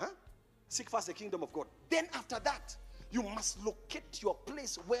 Seek first the kingdom of God. Then after that, you must locate your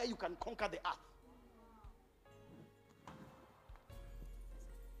place where you can conquer the earth.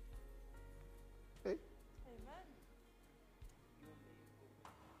 Hey. Amen.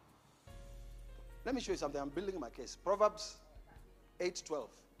 Let me show you something. I'm building my case. Proverbs 8:12.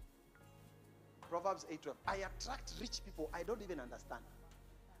 Proverbs 8:12. I attract rich people I don't even understand.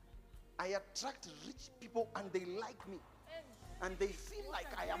 I attract rich people and they like me. And they feel like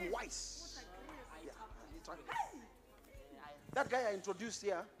I am wise. Yeah. That guy I introduced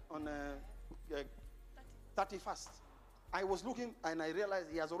here on 31st. I was looking and I realized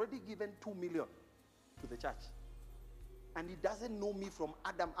he has already given 2 million to the church. And he doesn't know me from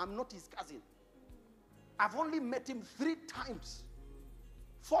Adam. I'm not his cousin. I've only met him 3 times.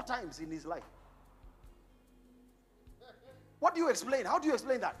 4 times in his life. What do you explain? How do you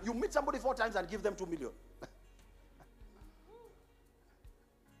explain that? You meet somebody 4 times and give them 2 million.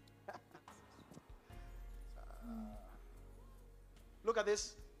 Look at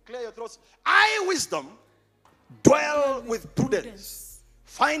this. Clear your throats. I, wisdom, dwell with prudence.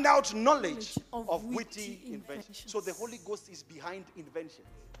 Find out knowledge of witty invention. So the Holy Ghost is behind invention.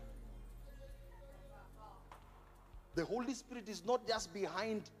 The Holy Spirit is not just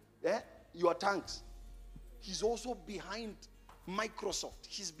behind your tongues. He's also behind Microsoft.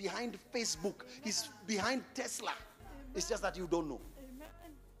 He's behind Facebook. He's behind Tesla. It's just that you don't know.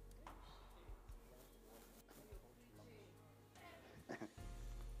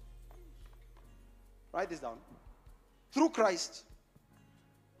 Write this down. Through Christ,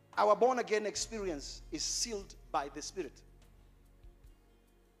 our born again experience is sealed by the Spirit.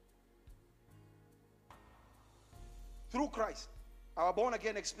 Through Christ, our born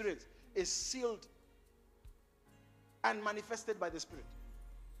again experience is sealed and manifested by the Spirit.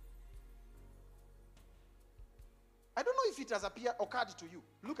 I don't know if it has occurred to you.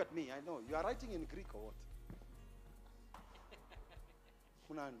 Look at me. I know you are writing in Greek or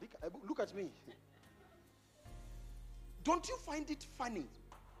what? Look at me. Don't you find it funny?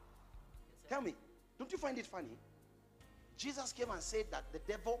 Tell me, don't you find it funny? Jesus came and said that the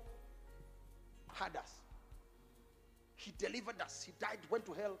devil had us. He delivered us. He died, went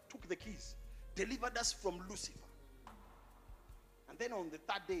to hell, took the keys, delivered us from Lucifer. And then on the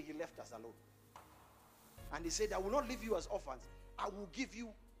 3rd day, he left us alone. And he said, I will not leave you as orphans. I will give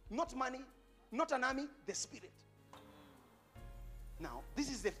you not money, not an army, the Spirit. Now, this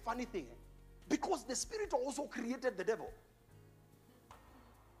is the funny thing. Because the Spirit also created the devil.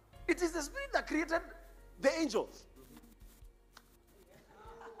 It is the Spirit that created the angels.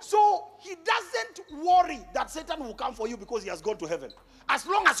 So he doesn't worry that Satan will come for you because he has gone to heaven. As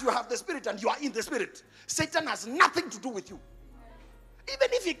long as you have the Spirit and you are in the Spirit, Satan has nothing to do with you. Even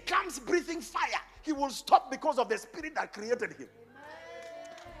if he comes breathing fire, he will stop because of the Spirit that created him.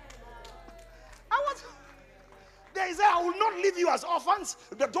 They say, I will not leave you as orphans.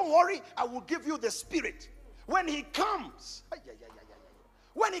 Don't worry, I will give you the Spirit. When he comes,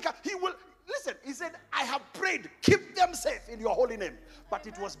 when he comes, he will, listen, he said, I have prayed, keep them safe in your holy name. But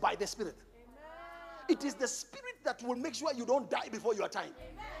it was by the Spirit. It is the Spirit that will make sure you don't die before your time.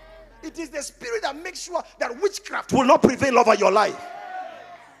 It is the Spirit that makes sure that witchcraft will not prevail over your life.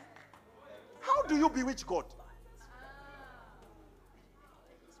 How do you bewitch God?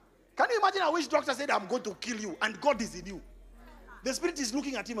 Can you imagine a witch doctor said, I'm going to kill you, and God is in you? The Spirit is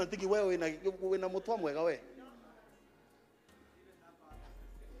looking at him and thinking, where?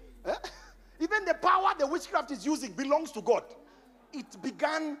 Even the power the witchcraft is using belongs to God. It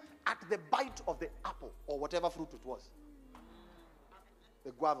began at the bite of the apple, or whatever fruit it was.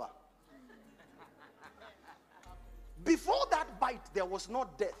 The guava. Before that bite, there was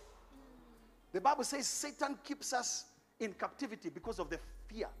not death. The Bible says Satan keeps us in captivity because of the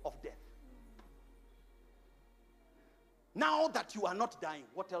fear of death. Now that you are not dying,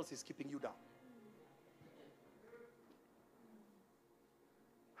 what else is keeping you down?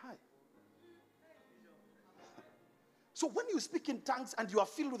 Hi. So when you speak in tongues and you are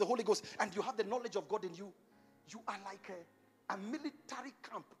filled with the Holy Ghost and you have the knowledge of God in you, you are like a military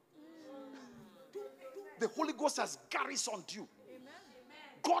camp. The Holy Ghost has garrisoned you.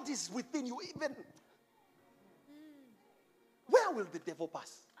 God is within you. Even where will the devil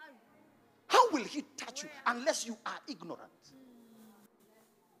pass? How will he touch you unless you are ignorant?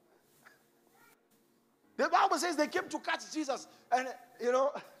 The Bible says they came to catch Jesus, and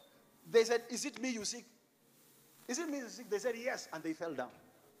they said, "Is it me you seek? Is it me you seek?" They said, "Yes," and they fell down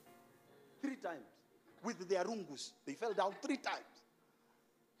 3 times with their rungus. They fell down 3 times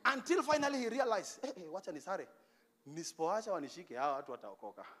until finally he realized, "Hey, wacha nisare. Nispoacha wanishike hawa watu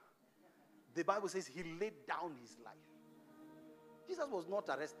wataokoka." The Bible says he laid down his life. Jesus was not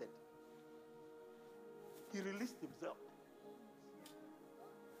arrested. He released himself.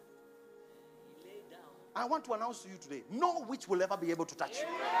 I want to announce to you today, no witch will ever be able to touch you.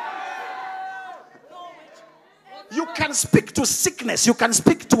 You can speak to sickness. You can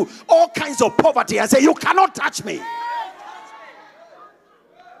speak to all kinds of poverty and say, "You cannot touch me."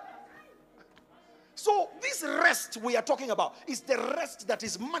 So this rest we are talking about is the rest that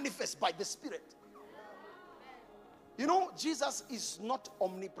is manifest by the Spirit. Jesus is not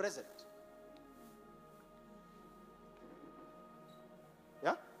omnipresent.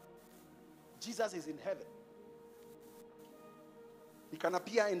 Yeah? Jesus is in heaven. He can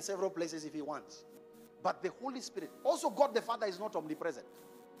appear in several places if he wants. But the Holy Spirit, also God the Father, is not omnipresent.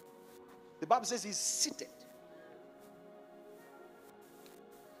 The Bible says he's seated.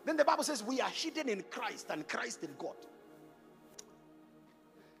 Then the Bible says we are hidden in Christ and Christ in God.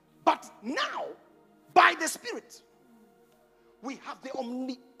 But now, by the Spirit, we have the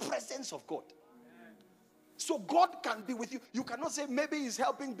omnipresence of God. So God can be with you. You cannot say maybe he's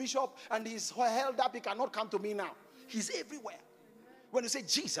helping Bishop and he's held up. He cannot come to me now. He's everywhere. When you say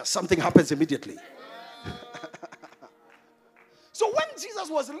Jesus, something happens immediately. So when Jesus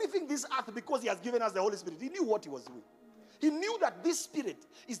was leaving this earth, because he has given us the Holy Spirit, he knew what he was doing. He knew that this Spirit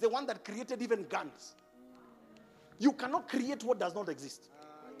is the one that created even guns. You cannot create what does not exist.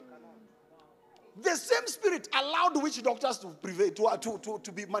 The same Spirit allowed witch doctors to prevail,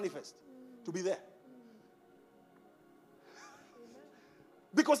 to be manifest, to be there.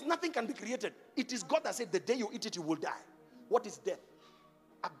 Because nothing can be created. It is God that said, "The day you eat it, you will die." What is death?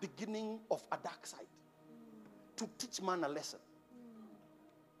 A beginning of a dark side. To teach man a lesson.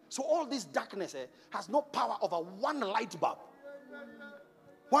 So all this darkness has no power over one light bulb.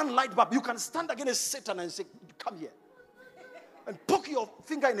 One light bulb. You can stand against Satan and say, "Come here." And poke your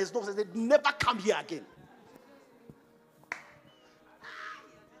finger in his nose and say, "Never come here again."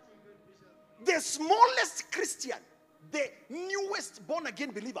 The smallest Christian, the newest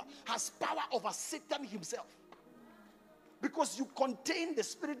born-again believer, has power over Satan himself. Because you contain the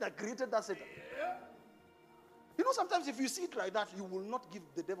spirit that created that Satan. Sometimes if you see it like that, you will not give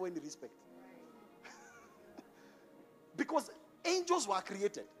the devil any respect. Because angels were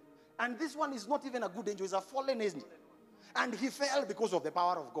created. And this one is not even a good angel. It's a fallen angel. And he fell because of the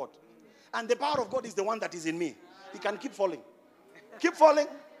power of God. And the power of God is the one that is in me. He can keep falling. Keep falling.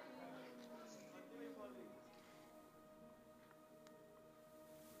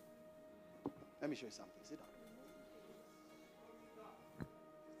 Let me show you something. Sit down.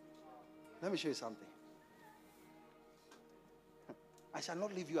 Let me show you something. I shall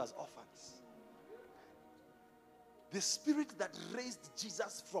not leave you as orphans. The Spirit that raised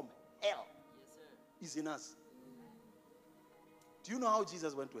Jesus from hell is in us. Do you know how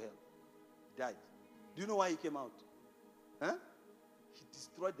Jesus went to hell? He died. Do you know why he came out? He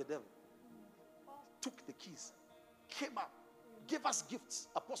destroyed the devil. Took the keys. Came out. Gave us gifts.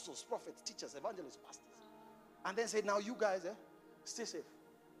 Apostles, prophets, teachers, evangelists, pastors. And then said, "Now you guys, stay safe.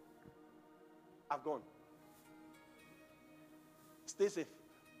 I've gone. Stay safe.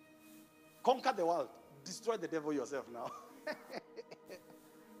 Conquer the world. Destroy the devil yourself now."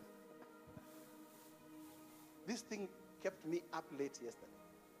 This thing kept me up late yesterday.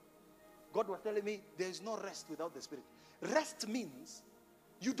 God was telling me there is no rest without the Spirit. Rest means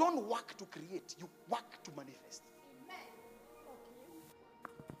you don't work to create, you work to manifest.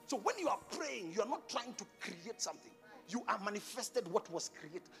 So when you are praying, you are not trying to create something. You are manifested what was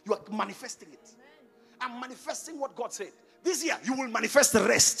created. You are manifesting it. I'm manifesting what God said. This year, you will manifest the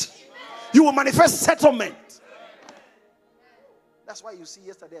rest. You will manifest settlement. That's why you see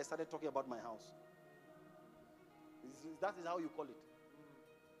yesterday I started talking about my house. That is how you call it.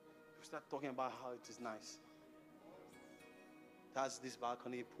 You start talking about how it is nice. That's this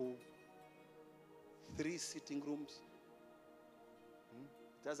balcony, pool, 3 sitting rooms.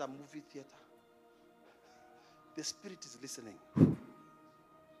 There's a movie theater. The Spirit is listening.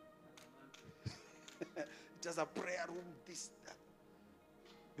 There's a prayer room, this, that.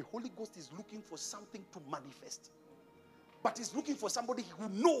 The Holy Ghost is looking for something to manifest. But he's looking for somebody who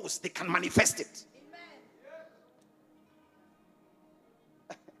knows they can manifest it.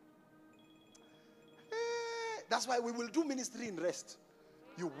 That's why we will do ministry in rest.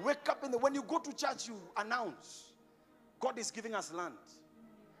 You wake up when you go to church, you announce, God is giving us land.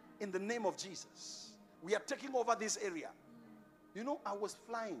 In the name of Jesus. We are taking over this area. You know, I was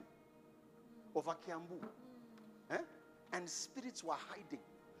flying over Kiambu. And spirits were hiding.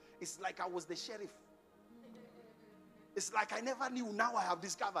 It's like I was the sheriff. It's like I never knew. Now I have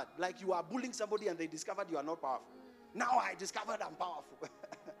discovered. Like you are bullying somebody and they discovered you are not powerful. Now I discovered I'm powerful.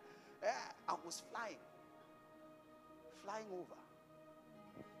 I was flying over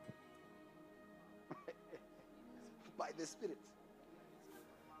by the Spirit.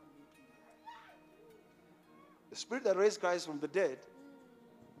 The Spirit that raised Christ from the dead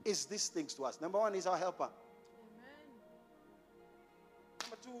is these things to us. Number one, He's our helper. Amen.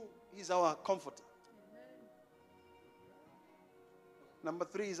 Number two, He's our comforter. Amen. Number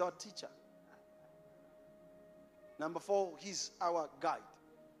three, He's our teacher. Number four, He's our guide.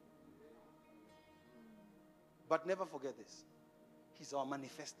 But never forget this. He's our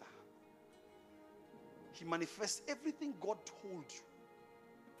manifester. He manifests everything God told you.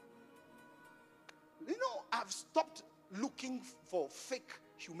 You know, I've stopped looking for fake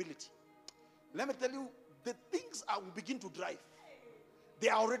humility. Let me tell you, the things I will begin to drive, they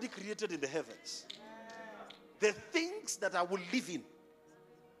are already created in the heavens. The things that I will live in,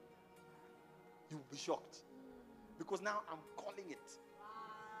 you will be shocked. Because now I'm calling it.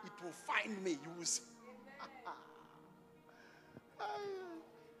 It will find me. You will see.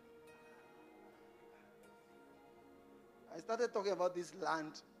 I started talking about this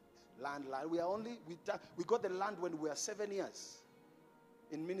land. We got the land when we were 7 years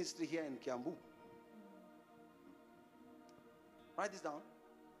in ministry here in Kiambu. Write this down.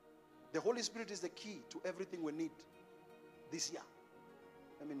 The Holy Spirit is the key to everything we need this year.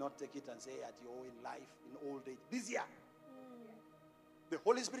 Let me not take it and say at your in life, in old age. This year. The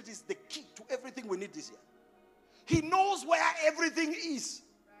Holy Spirit is the key to everything we need this year. He knows where everything is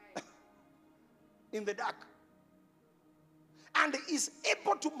in the dark. And is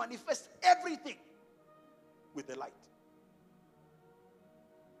able to manifest everything with the light.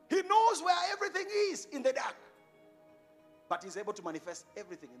 He knows where everything is in the dark. But he's able to manifest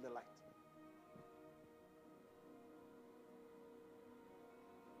everything in the light.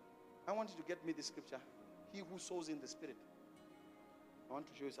 I want you to get me the scripture. He who sows in the Spirit. I want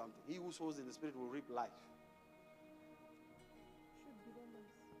to show you something. He who sows in the Spirit will reap life.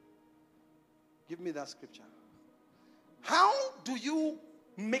 Give me that scripture. How do you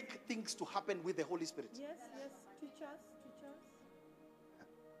make things to happen with the Holy Spirit? Yes. Teach us.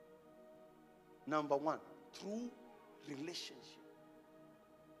 Number one, through relationship.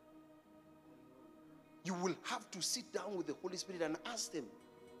 You will have to sit down with the Holy Spirit and ask Him.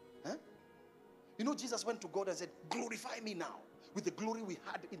 You know, Jesus went to God and said, glorify me now with the glory we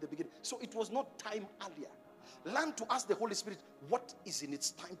had in the beginning. So it was not time earlier. Learn to ask the Holy Spirit, what is in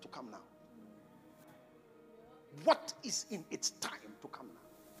its time to come now? What is in its time to come now?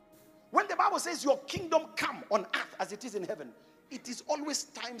 When the Bible says your kingdom come on earth as it is in heaven, it is always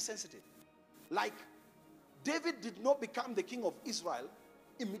time sensitive. Like David did not become the king of Israel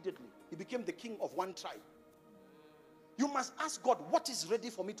immediately. He became the king of one tribe. You must ask God, what is ready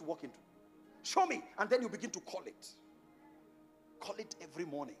for me to walk into? Show me, and then you begin to call it. Call it every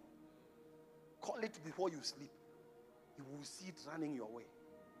morning. Call it before you sleep. You will see it running your way.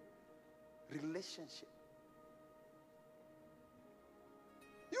 Relationship.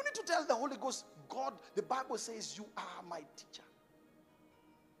 You need to tell the Holy Ghost, God, the Bible says you are my teacher.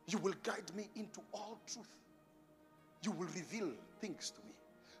 You will guide me into all truth. You will reveal things to me.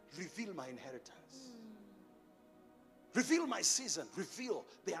 Reveal my inheritance. Reveal my season. Reveal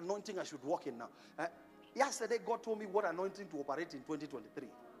the anointing I should walk in now. Yesterday, God told me what anointing to operate in 2023.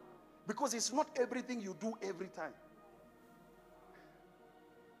 Because it's not everything you do every time.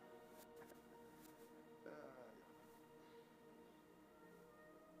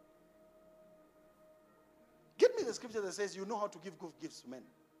 Give me the scripture that says you know how to give good gifts to men.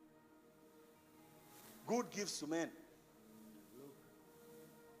 Good gifts to men.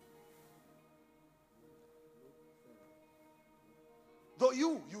 Though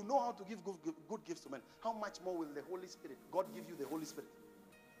you know how to give good gifts to men, how much more will the Holy Spirit, God give you the Holy Spirit?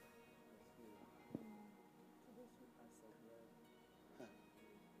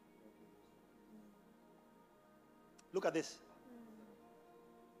 Look at this.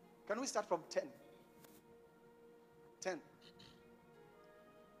 Can we start from 10? 10.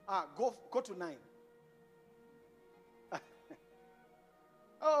 Go to 9.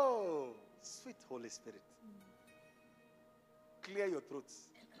 Oh, sweet Holy Spirit. Clear your throats.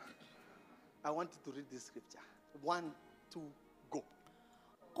 I want you to read this scripture. 1, 2, go.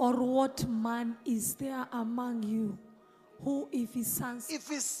 Or what man is there among you who, if his son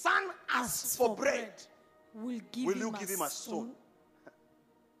asks for bread, will you give him a stone?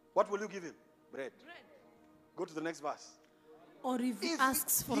 What will you give him? Bread. Go to the next verse. Or if he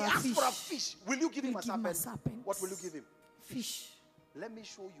asks for a fish, will you give him a serpent? What will you give him? Fish. Let me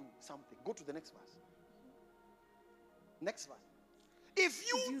show you something. Go to the next verse. Next verse. If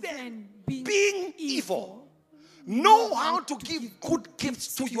you then, being evil, know how to give good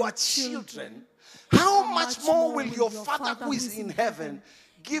gifts to your children, how much more will your Father who is in heaven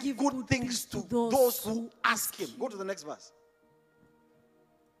give good things to those who ask him? Go to the next verse.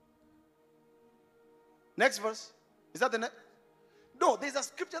 Next verse. Is that the next? No, there's a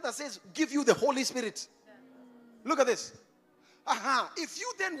scripture that says, give you the Holy Spirit. Look at this. If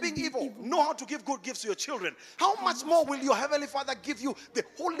you then, being evil, know how to give good gifts to your children, how much more will your Heavenly Father give you the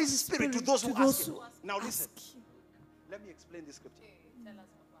Holy Spirit to those who ask him? Now listen. Let me explain this scripture.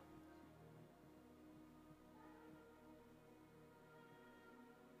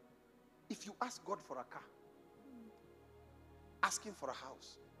 If you ask God for a car, ask him for a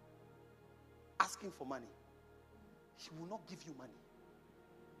house, ask him for money, he will not give you money.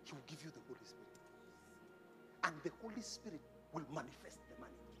 He will give you the Holy Spirit. And the Holy Spirit will manifest the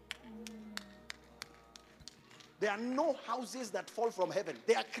money. There are no houses that fall from heaven.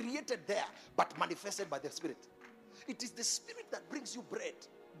 They are created there, but manifested by the Spirit. It is the Spirit that brings you bread,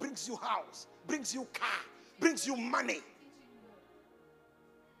 brings you house, brings you car, brings you money.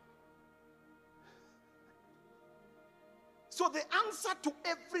 So the answer to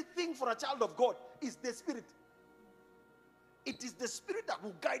everything for a child of God is the Spirit. It is the Spirit that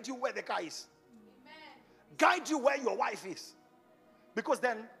will guide you where the car is. Amen. Guide you where your wife is. Because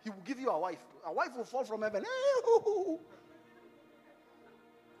then he will give you a wife. A wife will fall from heaven.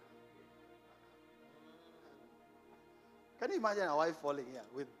 Can you imagine a wife falling here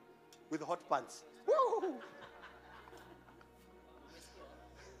with hot pants?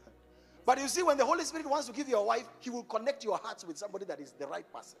 But you see, when the Holy Spirit wants to give you a wife, he will connect your hearts with somebody that is the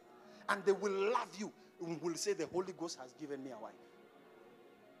right person. And they will love you. And will say, the Holy Ghost has given me a wife.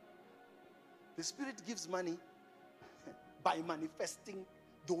 The Spirit gives money by manifesting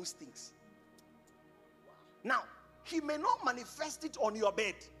those things. Now, he may not manifest it on your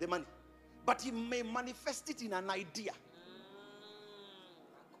bed, the money, but he may manifest it in an idea.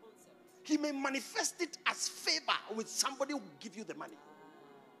 He may manifest it as favor with somebody who will give you the money.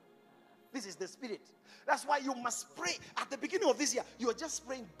 This is the Spirit. That's why you must pray. At the beginning of this year, you are just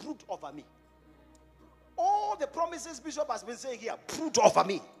praying, brood over me. All the promises Bishop has been saying here, brood over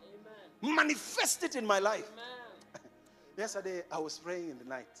me. Amen. Manifest it in my life. Yesterday, I was praying in the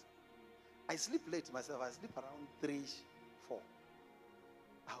night. I sleep late myself. I sleep around 3, 4.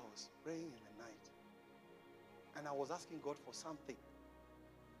 I was praying in the night. And I was asking God for something.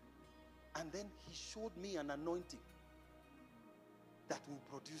 And then he showed me an anointing that will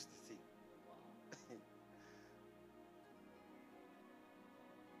produce the thing.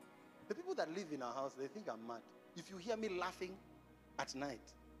 The people that live in our house, they think I'm mad. If you hear me laughing at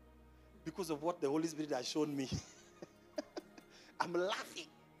night because of what the Holy Spirit has shown me, I'm laughing.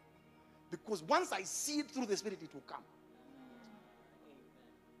 Because once I see it through the Spirit, it will come.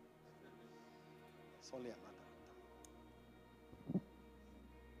 It's only a matter of time.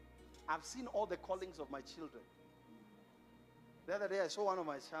 I've seen all the callings of my children. The other day I saw one of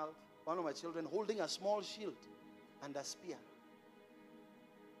my children holding a small shield and a spear.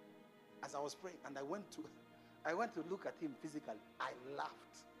 As I was praying, and I went to look at him physically. I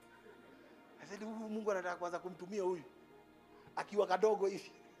laughed. I said, Mungu anataka kwanza kumtumia huyu akiwa kadogo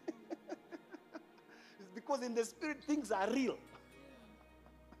hivi. It's because in the Spirit things are real.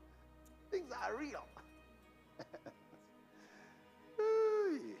 Things are real.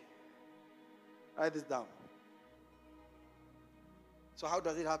 Write this down. So how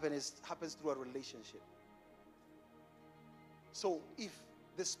does it happen? It happens through a relationship. So if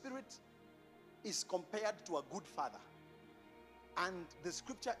the Spirit is compared to a good father, and the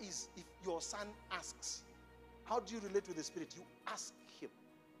scripture is, if your son asks, how do you relate with the Spirit? You ask him,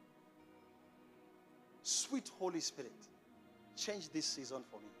 sweet Holy Spirit, change this season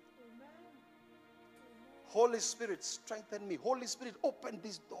for me. Amen. Holy Spirit, strengthen me. Holy Spirit, open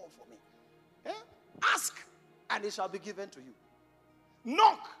this door for me. Ask, and it shall be given to you.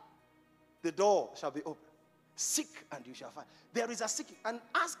 Knock, the door shall be open. Seek, and you shall find. There is a seeking. And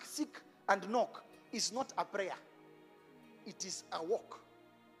ask, seek, and knock is not a prayer. It is a walk.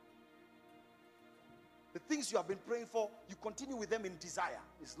 The things you have been praying for, you continue with them in desire.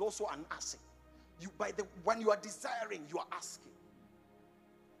 It's also an asking. When you are desiring, you are asking.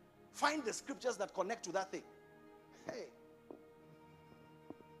 Find the scriptures that connect to that thing. Hey.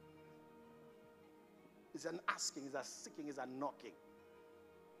 It's an asking, it's a seeking, it's a knocking.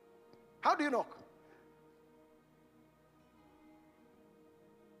 How do you knock?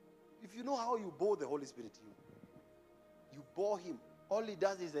 If you know how you bore the Holy Spirit, you bore him. All he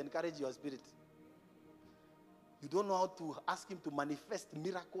does is encourage your spirit. You don't know how to ask him to manifest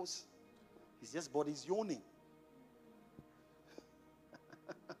miracles. His just body is yawning.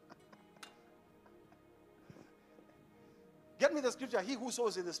 Get me the scripture. He who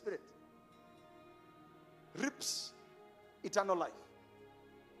sows in the spirit reaps eternal life.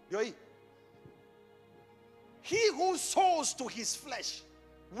 Yoi. He who sows to his flesh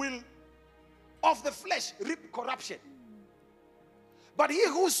will of the flesh reap corruption. But he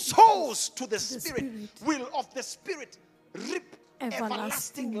who sows to the spirit will of the spirit reap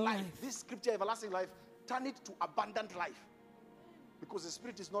everlasting life. This scripture, everlasting life, turn it to abundant life. Because the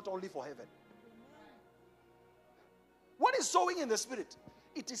spirit is not only for heaven. What is sowing in the spirit?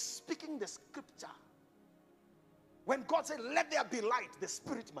 It is speaking the scripture. When God said, let there be light, the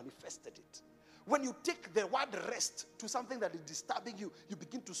spirit manifested it. When you take the word rest to something that is disturbing you, you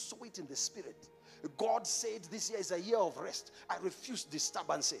begin to sow it in the spirit. God said this year is a year of rest. I refuse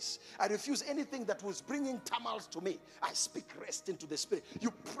disturbances. I refuse anything that was bringing tumult to me. I speak rest into the spirit.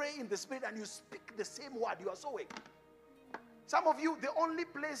 You pray in the spirit and you speak the same word you are sowing. Some of you, the only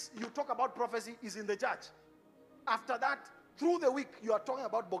place you talk about prophecy is in the church. After that, through the week, you are talking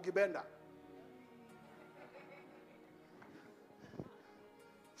about Bogi Benda.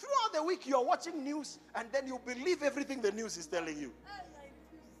 Throughout the week, you are watching news and then you believe everything the news is telling you.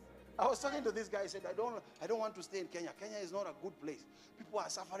 I was talking to this guy. I said, I don't want to stay in Kenya. Kenya is not a good place. People are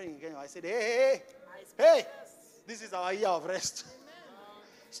suffering in Kenya. I said, hey, this is our year of rest.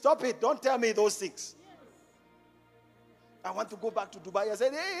 Stop it. Don't tell me those things. I want to go back to Dubai. I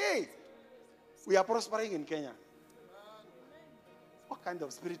said, hey, we are prospering in Kenya. What kind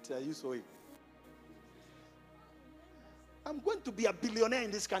of spirit are you sowing? I'm going to be a billionaire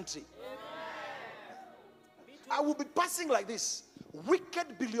in this country. I will be passing like this.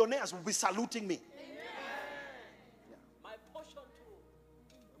 Wicked billionaires will be saluting me. Yeah. My portion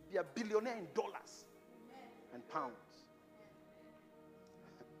too. Be a billionaire in dollars and pounds.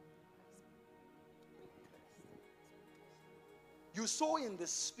 You sow in the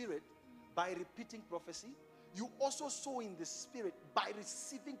spirit by repeating prophecy. You also sow in the spirit by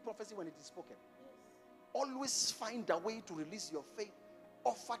receiving prophecy when it is spoken. Always find a way to release your faith.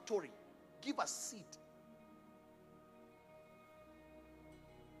 Offertory. Give a seed.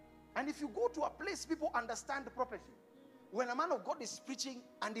 And if you go to a place people understand the prophecy, when a man of God is preaching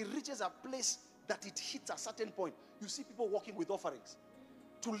and he reaches a place that it hits a certain point, you see people walking with offerings.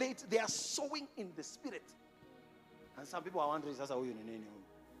 Too late, they are sowing in the spirit. And some people are wondering,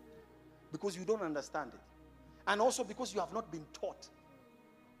 because you don't understand it. And also because you have not been taught.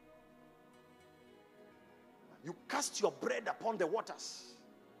 You cast your bread upon the waters.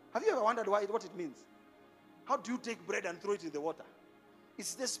 Have you ever wondered what it means? How do you take bread and throw it in the water?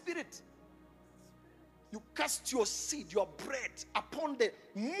 It's the spirit. You cast your seed, your bread, upon the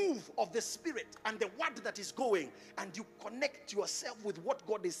move of the spirit and the word that is going, and you connect yourself with what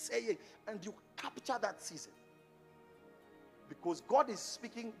God is saying, and you capture that season. Because God is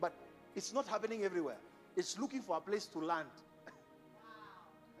speaking, but it's not happening everywhere. It's looking for a place to land.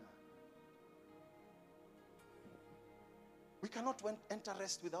 We cannot enter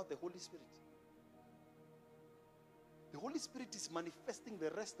rest without the Holy Spirit. The Holy Spirit is manifesting the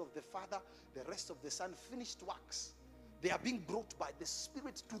rest of the Father, the rest of the Son, finished works. They are being brought by the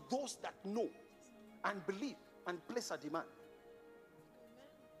Spirit to those that know and believe and place a demand.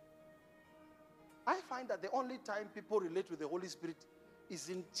 I find that the only time people relate with the Holy Spirit is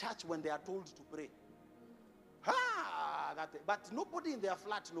in church when they are told to pray. But nobody in their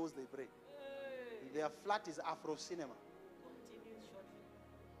flat knows they pray. Their flat is Afro cinema.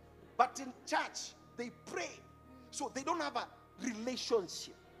 But in church, they pray. So they don't have a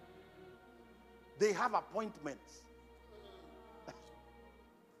relationship. They have appointments.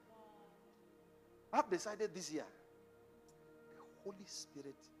 I've decided this year, the Holy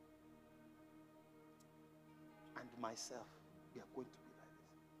Spirit and myself, we are going to be like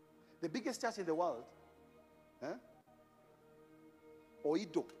this. The biggest church in the world,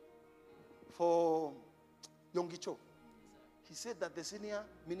 Oido, for Yongicho, he said that the senior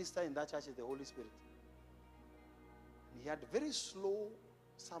minister in that church is the Holy Spirit. He had very slow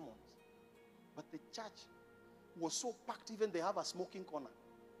sermons. But the church was so packed, even they have a smoking corner.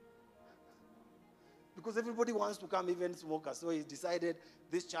 Because everybody wants to come, even smokers. So he decided,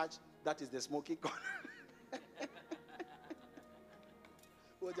 this church, that is the smoking corner.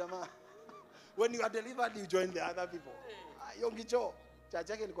 When you are delivered, you join the other people. Yongicho, church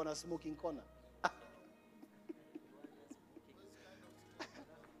yake iko na smoking corner.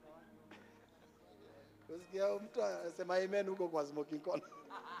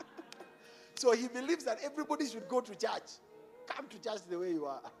 So he believes that everybody should go to church. Come to church the way you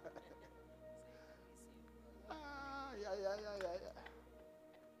are. Yeah.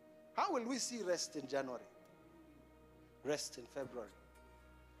 How will we see rest in January? Rest in February?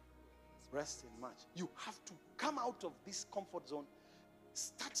 Rest in March? You have to come out of this comfort zone.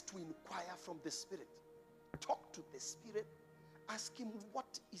 Start to inquire from the Spirit. Talk to the Spirit. Ask him,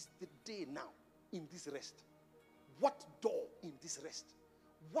 what is the day now in this rest? What door in this rest?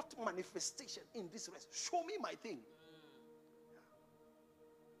 What manifestation in this rest? Show me my thing.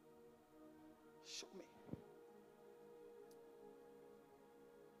 Show me.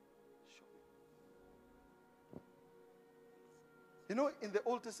 Show me. You know, in the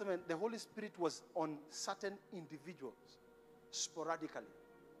Old Testament, the Holy Spirit was on certain individuals sporadically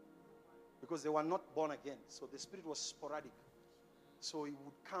because they were not born again. So the Spirit was sporadic. So he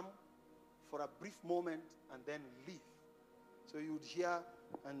would come for a brief moment and then leave. So you would hear,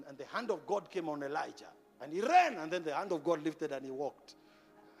 and the hand of God came on Elijah. And he ran, and then the hand of God lifted and he walked.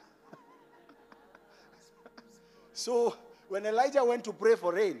 So when Elijah went to pray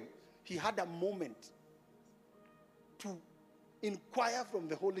for rain, he had a moment to inquire from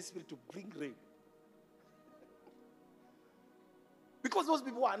the Holy Spirit to bring rain. Because those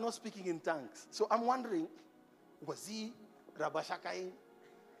people are not speaking in tongues. So I'm wondering, was he Rabashakaing?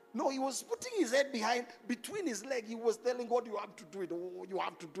 No, he was putting his head between his legs. He was telling God, you have to do it. Oh, you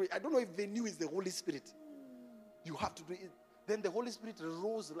have to do it. I don't know if they knew it's the Holy Spirit. You have to do it. Then the Holy Spirit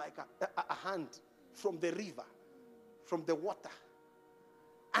rose like a hand from the river, from the water.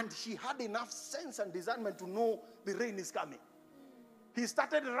 And he had enough sense and discernment to know the rain is coming. He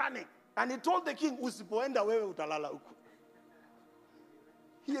started running. And he told the king, usipoenda wewe utalala huku.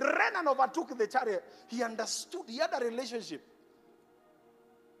 He ran and overtook the chariot. He understood. He had a relationship.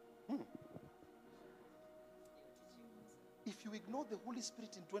 If you ignore the Holy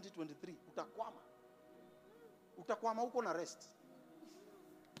Spirit in 2023, utakwama. Utakwama huko na rest.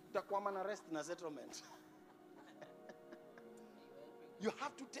 Utakwama na rest na settlement. You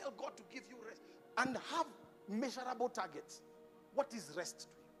have to tell God to give you rest. And have measurable targets. What is rest to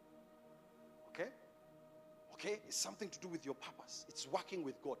you? Okay? It's something to do with your purpose. It's working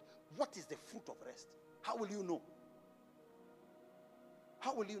with God. What is the fruit of rest? How will you know?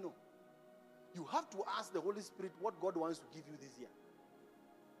 How will you know? You have to ask the Holy Spirit what God wants to give you this year.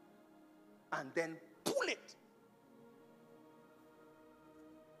 And then pull it.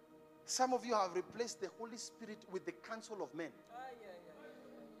 Some of you have replaced the Holy Spirit with the counsel of men.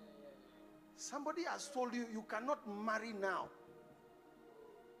 Somebody has told you you cannot marry now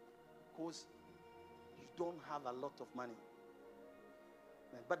because you don't have a lot of money.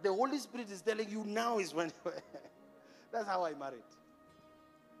 But the Holy Spirit is telling you now is when. That's how I married.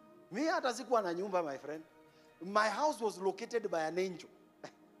 Me hata sikuwa na nyumba, my friend. My house was located by an angel.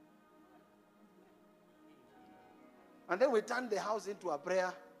 And then we turned the house into a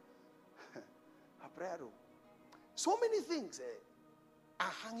prayer room. So many things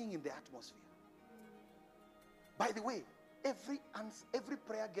are hanging in the atmosphere. By the way, every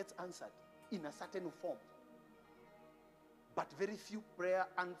prayer gets answered in a certain form. But very few prayer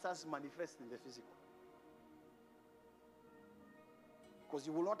answers manifest in the physical. Because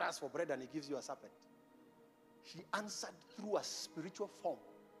you will not ask for bread and he gives you a serpent. He answered through a spiritual form.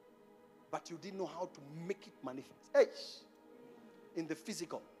 But you didn't know how to make it manifest. In the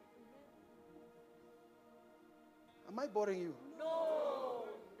physical. Am I boring you? No,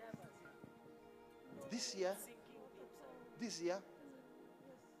 never. This year,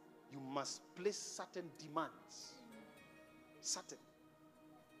 you must place certain demands. Certain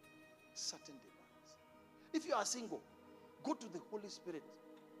demands. If you are single, go to the Holy Spirit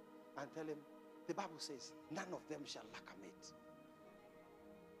and tell him, the Bible says, none of them shall lack a mate.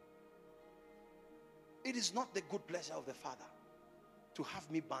 It is not the good pleasure of the Father to have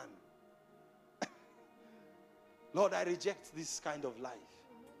me barren. Lord, I reject this kind of life.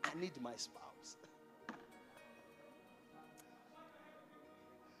 I need my spouse.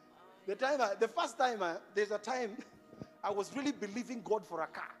 The first time, there's a time I was really believing God for a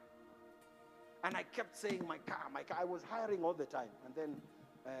car. And I kept saying, my car. I was hiring all the time. And then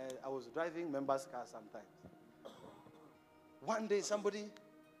I was driving members' cars sometimes. One day, somebody,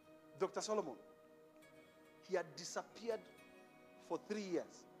 Dr. Solomon, he had disappeared for 3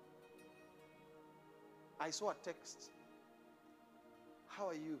 years. I saw a text. How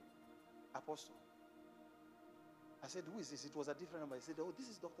are you, Apostle? I said, who is this? It was a different number. He said, oh, this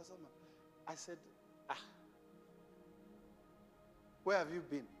is Dr. Solomon. I said, where have you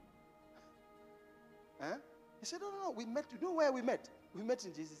been? Huh? He said, no, we met. You know where we met? We met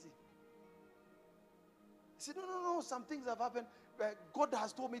in GCC. said, no, some things have happened. God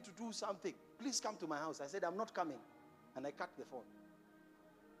has told me to do something. Please come to my house. I said, I'm not coming. And I cut the phone.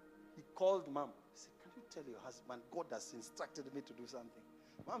 He called Mom. He said, can you tell your husband, God has instructed me to do something?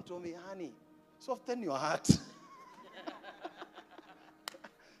 Mom told me, honey, soften your heart.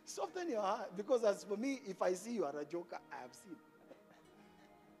 Soften your heart. Because as for me, if I see you are a joker, I have seen.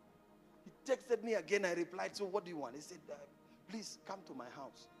 He texted me again. I replied, so what do you want? He said, please come to my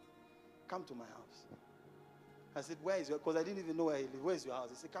house. Come to my house. I said, where is your, because I didn't even know where he lived. Where's your house?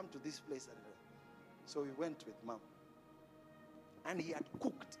 He said, come to this place. So we went with Mom. And he had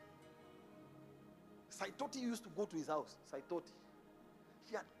cooked. Saitoti used to go to his house. Saitoti.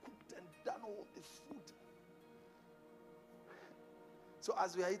 He had cooked and done all the food. So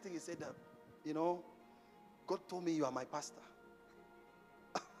as we are eating, he said, God told me you are my pastor.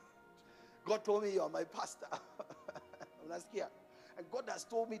 God told me you are my pastor. I'm not scared. And God has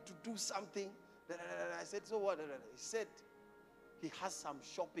told me to do something. I said, so what? He said, he has some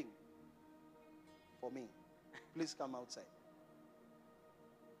shopping for me. Please come outside.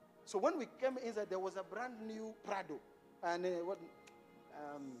 So when we came inside, there was a brand new Prado. And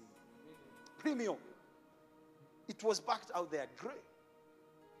Premium. It was parked out there, gray.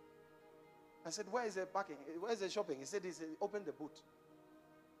 I said, where is the parking? Where is the shopping? He said, open the boot.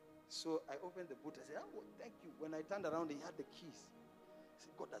 So I opened the boot. I said, oh, thank you. When I turned around, he had the keys. He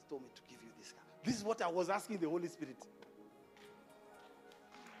said, God has told me to give you this car. This is what I was asking the Holy Spirit.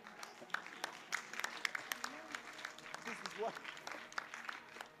 This is what.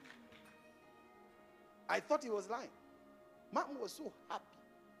 I thought he was lying. Mom was so happy.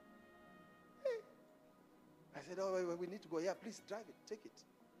 Hey. I said, oh, we need to go. Yeah, please drive it. Take it.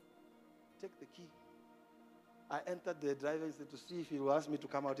 Take the key. I entered the driver's seat to see if he will ask me to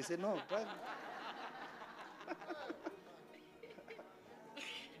come out. He said, no, drive it.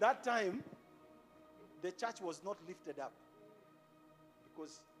 That time, the church was not lifted up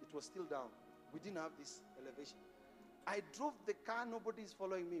because it was still down. We didn't have this elevation. I drove the car. Nobody is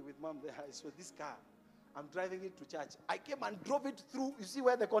following me with Mom there. So this car, I'm driving it to church. I came and drove it through. You see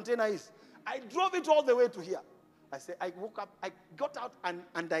where the container is? I drove it all the way to here. I said, I woke up, I got out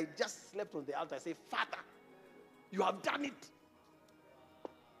and I just slept on the altar. I said, Father, you have done it.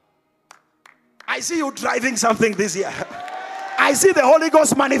 I see you driving something this year. I see the Holy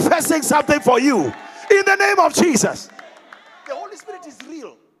Ghost manifesting something for you. In the name of Jesus. The Holy Spirit is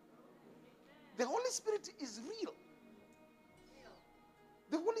real. The Holy Spirit is real.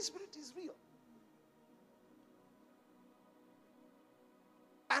 The Holy Spirit is real.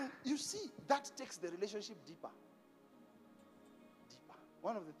 And you see, that takes the relationship deeper. Deeper.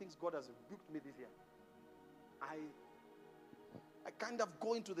 One of the things God has rebuked me this year. I kind of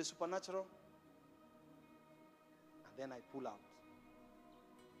go into the supernatural and then I pull out.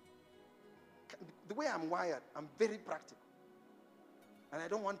 The way I'm wired, I'm very practical. And I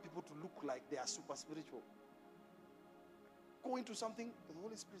don't want people to look like they are super spiritual. Go into something, the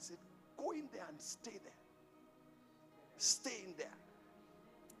Holy Spirit said, go in there and stay there. Stay in there.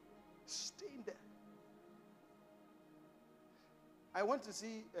 Stay in there. I went to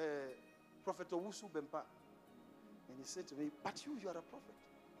see Prophet Owusu Bempa. And he said to me, but you are a prophet.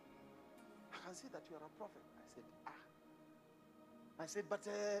 I can see that you are a prophet. I said, I said, but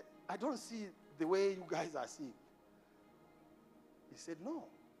I don't see the way you guys are seeing. He said, no,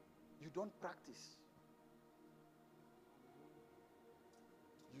 you don't practice.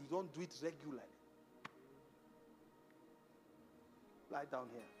 You don't do it regularly. Lie down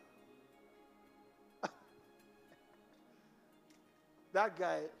here. That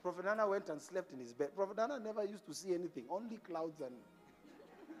guy, Prophet Nana went and slept in his bed. Prophet Nana never used to see anything, only clouds. And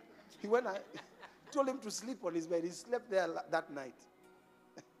he went, I told him to sleep on his bed. He slept there that night.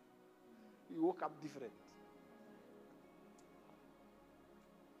 He woke up different.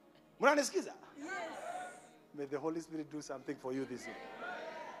 Munanisikiza? Yes. May the Holy Spirit do something for you this year.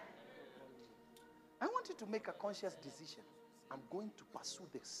 I want you to make a conscious decision. I'm going to pursue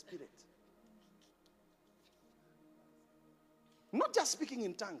the Spirit. Not just speaking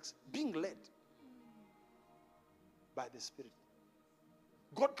in tongues, being led by the Spirit.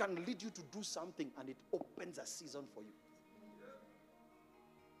 God can lead you to do something and it opens a season for you.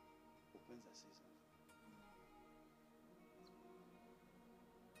 Opens a season.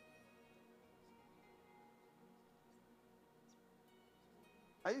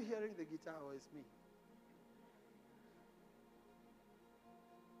 Are you hearing the guitar or it's me?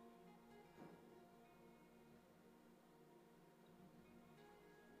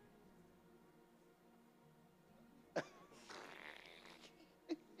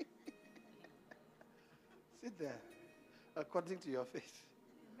 Sit there according to your faith.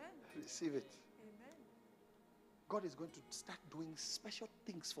 Amen. Receive it. Amen. God is going to start doing special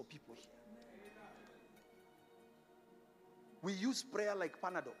things for people here. We use prayer like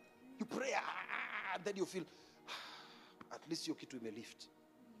Panadol. You pray, then you feel, at least your kid may lift.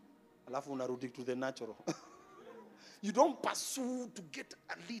 Alafu unarudi to the natural. You don't pursue to get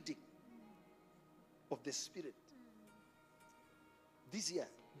a leading of the Spirit. This year,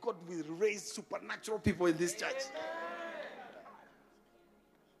 God will raise supernatural people in this church.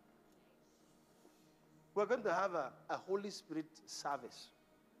 We're going to have a Holy Spirit service.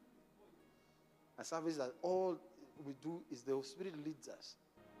 A service that all we do is the Spirit leads us.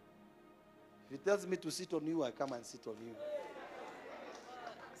 If He tells me to sit on you, I come and sit on you.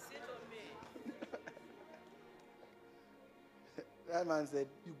 Sit on me. That man said,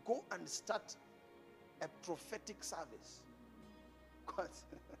 you go and start a prophetic service. God,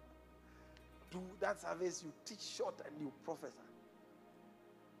 do that service, you teach short and you prophesy.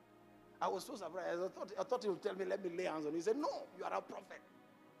 I was so surprised. I thought he would tell me, let me lay hands on you. He said, no, you are a prophet.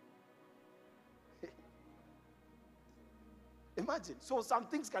 Imagine. So some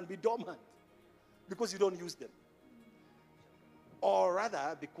things can be dormant because you don't use them. Or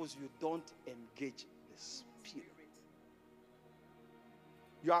rather, because you don't engage the Spirit.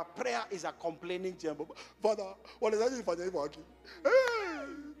 Your prayer is a complaining chamber. Father, what is that? Hey, Father,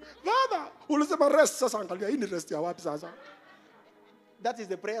 rest. That is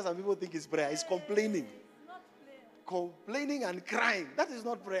the prayer some people think is prayer. It's complaining. Complaining and crying. That is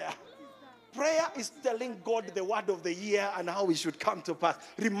not prayer. Prayer is telling God the word of the year and how it should come to pass.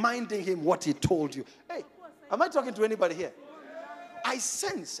 Reminding Him what He told you. Hey, am I talking to anybody here? I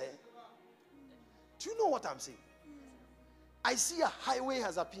sense, do you know what I'm saying? I see a highway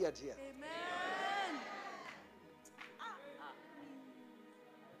has appeared here. Amen.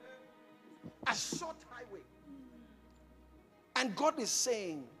 A short highway. And God is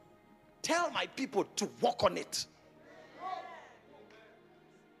saying, tell my people to walk on it.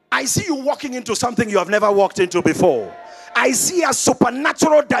 I see you walking into something you have never walked into before. I see a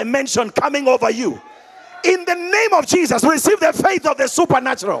supernatural dimension coming over you. In the name of Jesus, receive the faith of the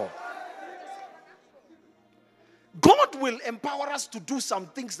supernatural. God will empower us to do some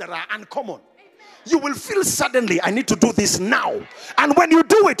things that are uncommon. You will feel suddenly, I need to do this now. And when you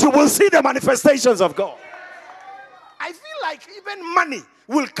do it, you will see the manifestations of God. I feel like even money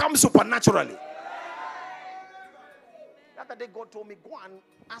will come supernaturally. The other day, God told me, go and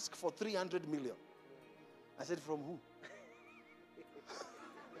ask for 300 million. I said, from who?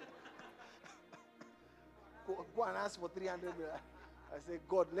 Go and ask for 300 million. I said,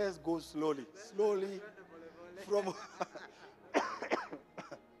 God, let's go slowly. Slowly. From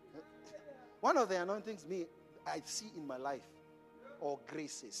one of the anointings I see in my life, or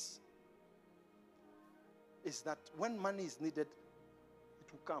graces, is that when money is needed,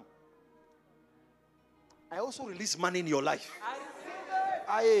 it will come. I also release money in your life.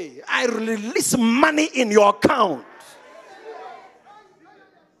 I release money in your account.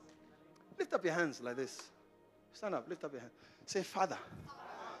 Lift up your hands like this. Stand up, lift up your hands. Say, Father,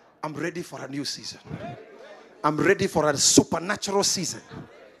 I'm ready for a new season. I'm ready for a supernatural season.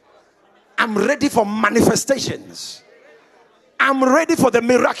 I'm ready for manifestations. I'm ready for the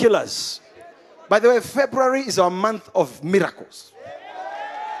miraculous. By the way, February is our month of miracles.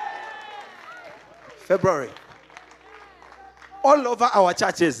 February. All over our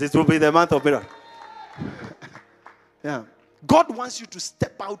churches, this will be the month of miracles. Yeah. God wants you to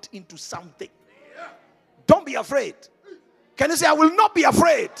step out into something. Don't be afraid. Can you say, I will not be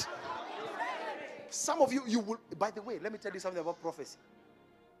afraid? Some of you will. By the way, let me tell you something about prophecy.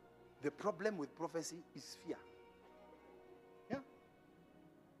 The problem with prophecy is fear. Yeah.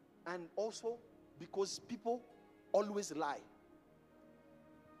 And also because people always lie.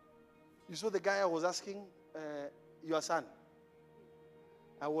 You saw the guy I was asking, your son.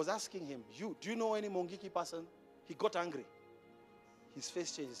 I was asking him, do you know any Mongiki person? He got angry. His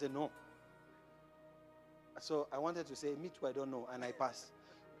face changed. He said, no. So I wanted to say, me too, I don't know. And I passed.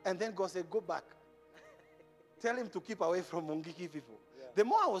 And then God said, go back. Tell him to keep away from Mongiki people. Yeah. The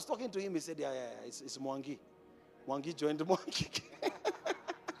more I was talking to him, he said, yeah, it's Mwangi. Mwangi joined Mwangi.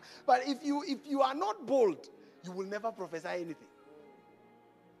 But if you are not bold, you will never prophesy anything.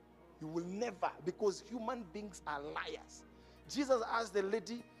 You will never, because human beings are liars. Jesus asked the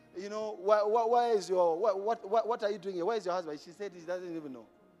lady, where is your, what are you doing here? Where is your husband? She said, he doesn't even know.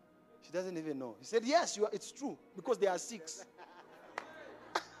 She doesn't even know. He said, yes, it's true, because there are 6.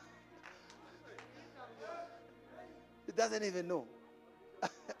 He doesn't even know.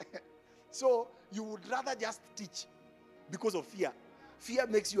 So you would rather just teach because of fear. Fear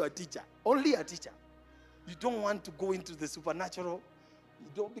makes you a teacher. Only a teacher. You don't want to go into the supernatural. You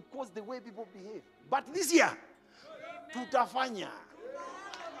don't, because the way people behave. But this year, Tutafanya.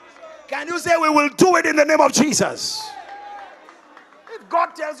 Can you say we will do it in the name of Jesus? If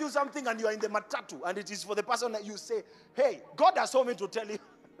God tells you something and you are in the matatu and it is for the person that you say, hey, God has told me to tell you.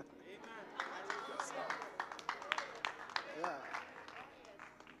 Yeah.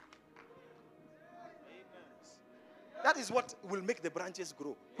 That is what will make the branches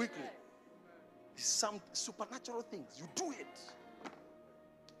grow quickly. Some supernatural things. You do it.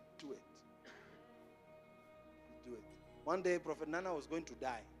 Do it. Do it. One day, Prophet Nana was going to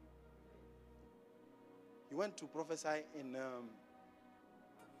die. He went to prophesy in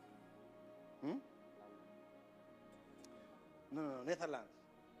Netherlands.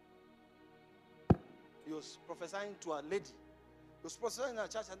 He was prophesying to a lady. He was prophesying in a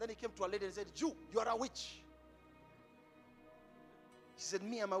church, and then he came to a lady and said, you are a witch. She said,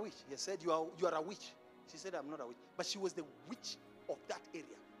 me, I'm a witch. He said, you are a witch. She said, I'm not a witch. But she was the witch of that area.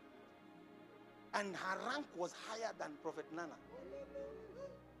 And her rank was higher than Prophet Nana.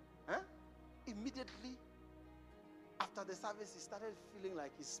 Huh? Immediately after the service, he started feeling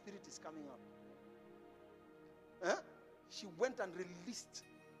like his spirit is coming out. Huh? She went and released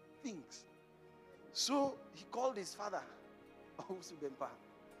things. So he called his father. He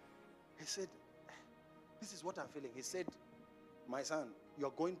said, this is what I'm feeling. He said, my son,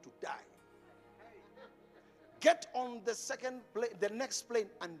 you're going to die. Get on the next plane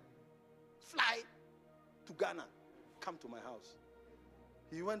and fly to Ghana. Come to my house.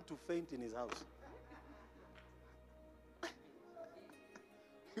 He went to faint in his house.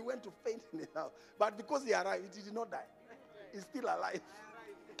 He went to faint in his house. But because he arrived, he did not die. He's still alive.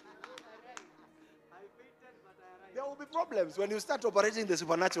 There will be problems. When you start operating the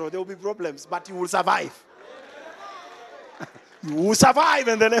supernatural, there will be problems. But you will survive. You will survive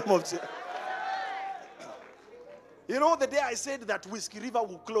in the name of Jesus. You know, the day I said that Whiskey River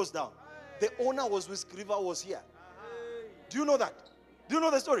will close down, the owner was Whiskey River was here. Do you know that? Do you know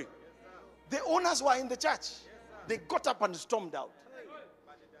the story? The owners were in the church. They got up and stormed out.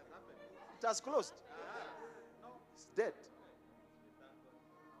 It has closed. It's dead.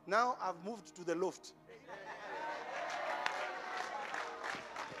 Now I've moved to the loft.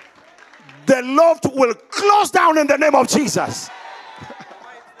 The loft will close down in the name of Jesus.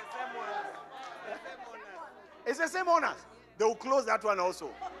 It's the same owners. They will close that one also.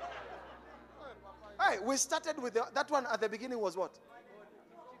 Hey, we started with that one at the beginning was what?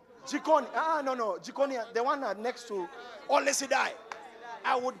 Jikoni. No. Jikoni, the one next to Olesidai.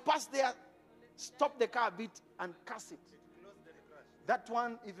 I would pass there, stop the car a bit and curse it. That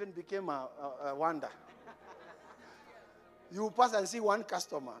one even became a wonder. You pass and see one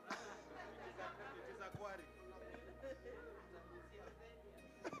customer.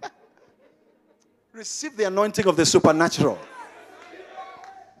 Receive the anointing of the supernatural.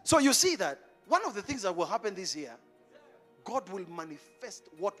 So you see that one of the things that will happen this year, God will manifest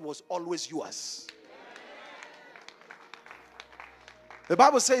what was always yours. The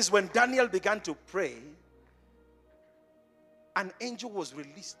Bible says when Daniel began to pray, an angel was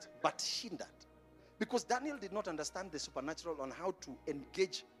released but hindered. Because Daniel did not understand the supernatural on how to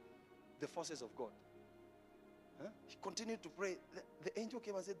engage the forces of God. He continued to pray. The angel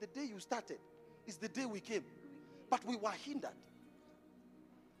came and said, the day you started is the day we came. But we were hindered.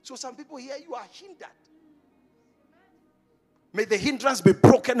 So some people here, you are hindered. May the hindrance be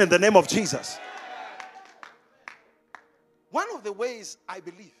broken in the name of Jesus. One of the ways I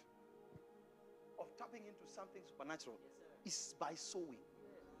believe of tapping into something supernatural is by sowing.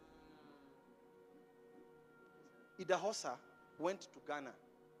 Idahosa went to Ghana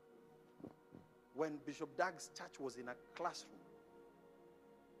when Bishop Dag's church was in a classroom.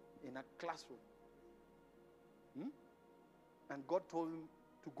 And God told him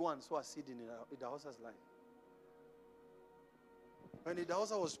to go and sow a seed in Idahosa's life. When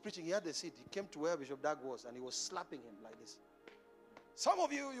Idahosa was preaching, he had the seed. He came to where Bishop Dag was and he was slapping him like this. Some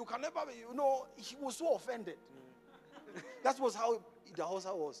of you can never, he was so offended. That was how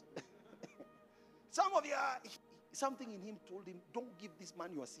Idahosa was. Some of you, something in him told him, don't give this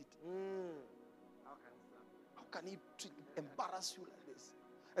man your seed. How can he embarrass you like this?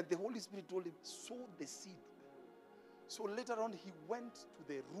 And the Holy Spirit told him, sow the seed. So later on, he went to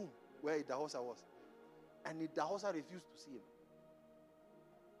the room where Idahosa was. And Idahosa refused to see him.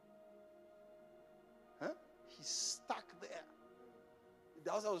 He stuck there.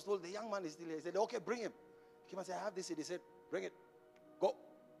 Idahosa was told, the young man is still here. He said, okay, bring him. He came and said, I have this seed. He said, bring it. Go.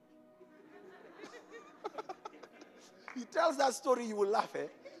 He tells that story, you will laugh.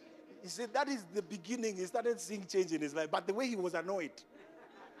 He said, that is the beginning. He started seeing change in his life. But the way he was annoyed.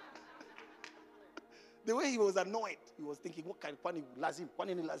 The way he was annoyed, he was thinking, what kind of funny lazim?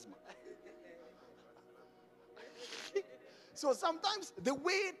 So sometimes the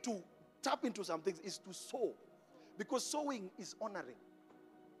way to tap into some things is to sow. Because sowing is honoring.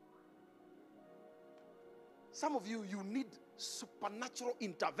 Some of you need supernatural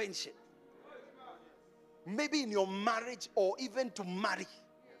intervention. Maybe in your marriage or even to marry.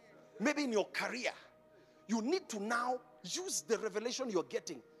 Maybe in your career. You need to now use the revelation you're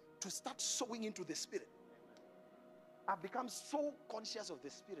getting to start sowing into the Spirit. I've become so conscious of the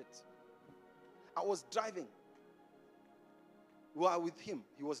Spirit. I was driving. We were with him.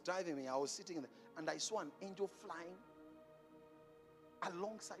 He was driving me. I was sitting in and I saw an angel flying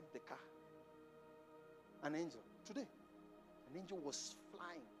alongside the car. An angel. Today, an angel was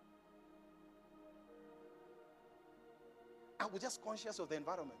flying. I was just conscious of the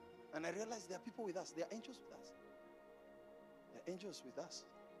environment. And I realized there are people with us. There are angels with us. There are angels with us.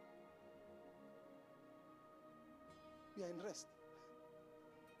 We are in rest.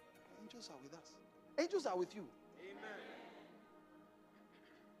 Angels are with us. Angels are with you. Amen.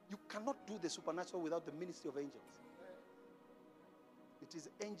 You cannot do the supernatural without the ministry of angels. It is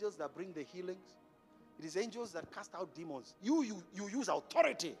angels that bring the healings. It is angels that cast out demons. You use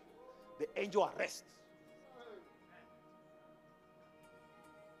authority. The angel arrests.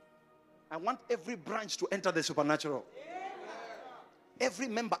 I want every branch to enter the supernatural. Every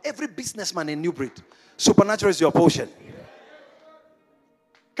member, every businessman in New Breed. Supernatural is your portion.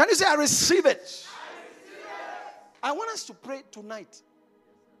 Can you say, I receive it? I want us to pray tonight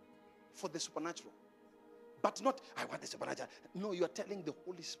for the supernatural. But not, I want the supernatural. No, you are telling the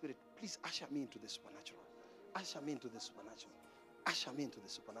Holy Spirit, please usher me into the supernatural. Usher me into the supernatural. Usher me into the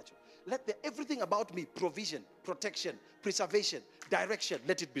supernatural. Let everything about me, provision, protection, preservation, direction,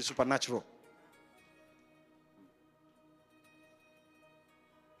 let it be supernatural.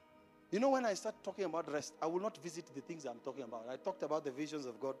 You know, when I start talking about rest, I will not visit the things I'm talking about. I talked about the visions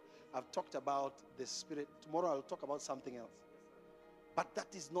of God. I've talked about the Spirit. Tomorrow I'll talk about something else. But that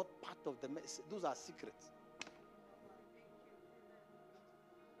is not part of the message. Those are secrets.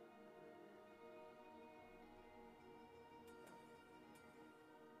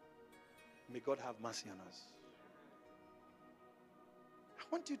 May God have mercy on us. I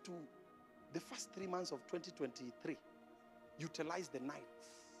want you to, the first 3 months of 2023, utilize the nights.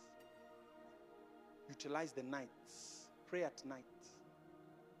 Utilize the nights. Pray at night.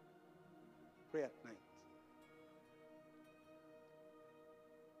 Pray at night.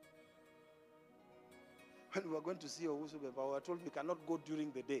 When we were going to see Owusu Bemba, we were told we cannot go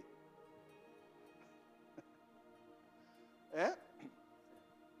during the day. Eh?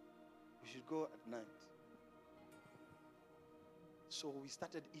 We should go at night. So we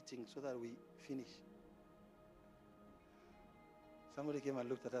started eating so that we finish. Somebody came and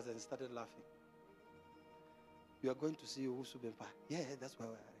looked at us and started laughing. You are going to see Owusu Bemba. Yeah, that's why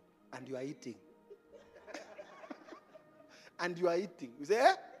we are. And you are eating. And you are eating. You say,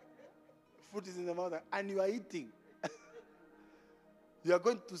 eh? Food is in the mouth. And you are eating. You are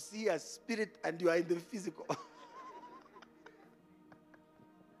going to see a spirit and you are in the physical.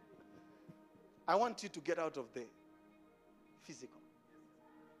 I want you to get out of the physical.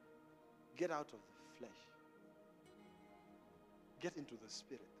 Get out of the flesh. Get into the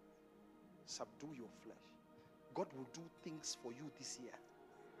spirit. Subdue your flesh. God will do things for you this year.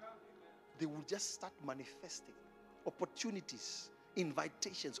 They will just start manifesting opportunities,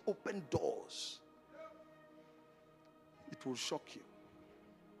 invitations, open doors. It will shock you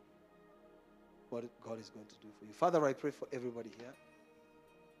what God is going to do for you. Father, I pray for everybody here.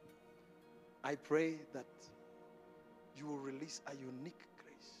 I pray that you will release a unique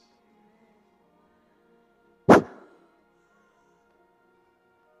grace.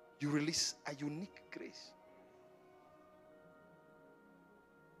 You release a unique grace.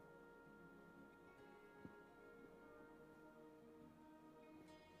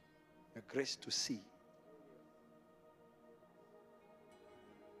 A grace to see.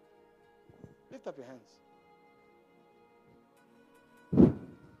 Lift up your hands.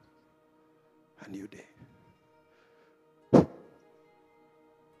 A new day.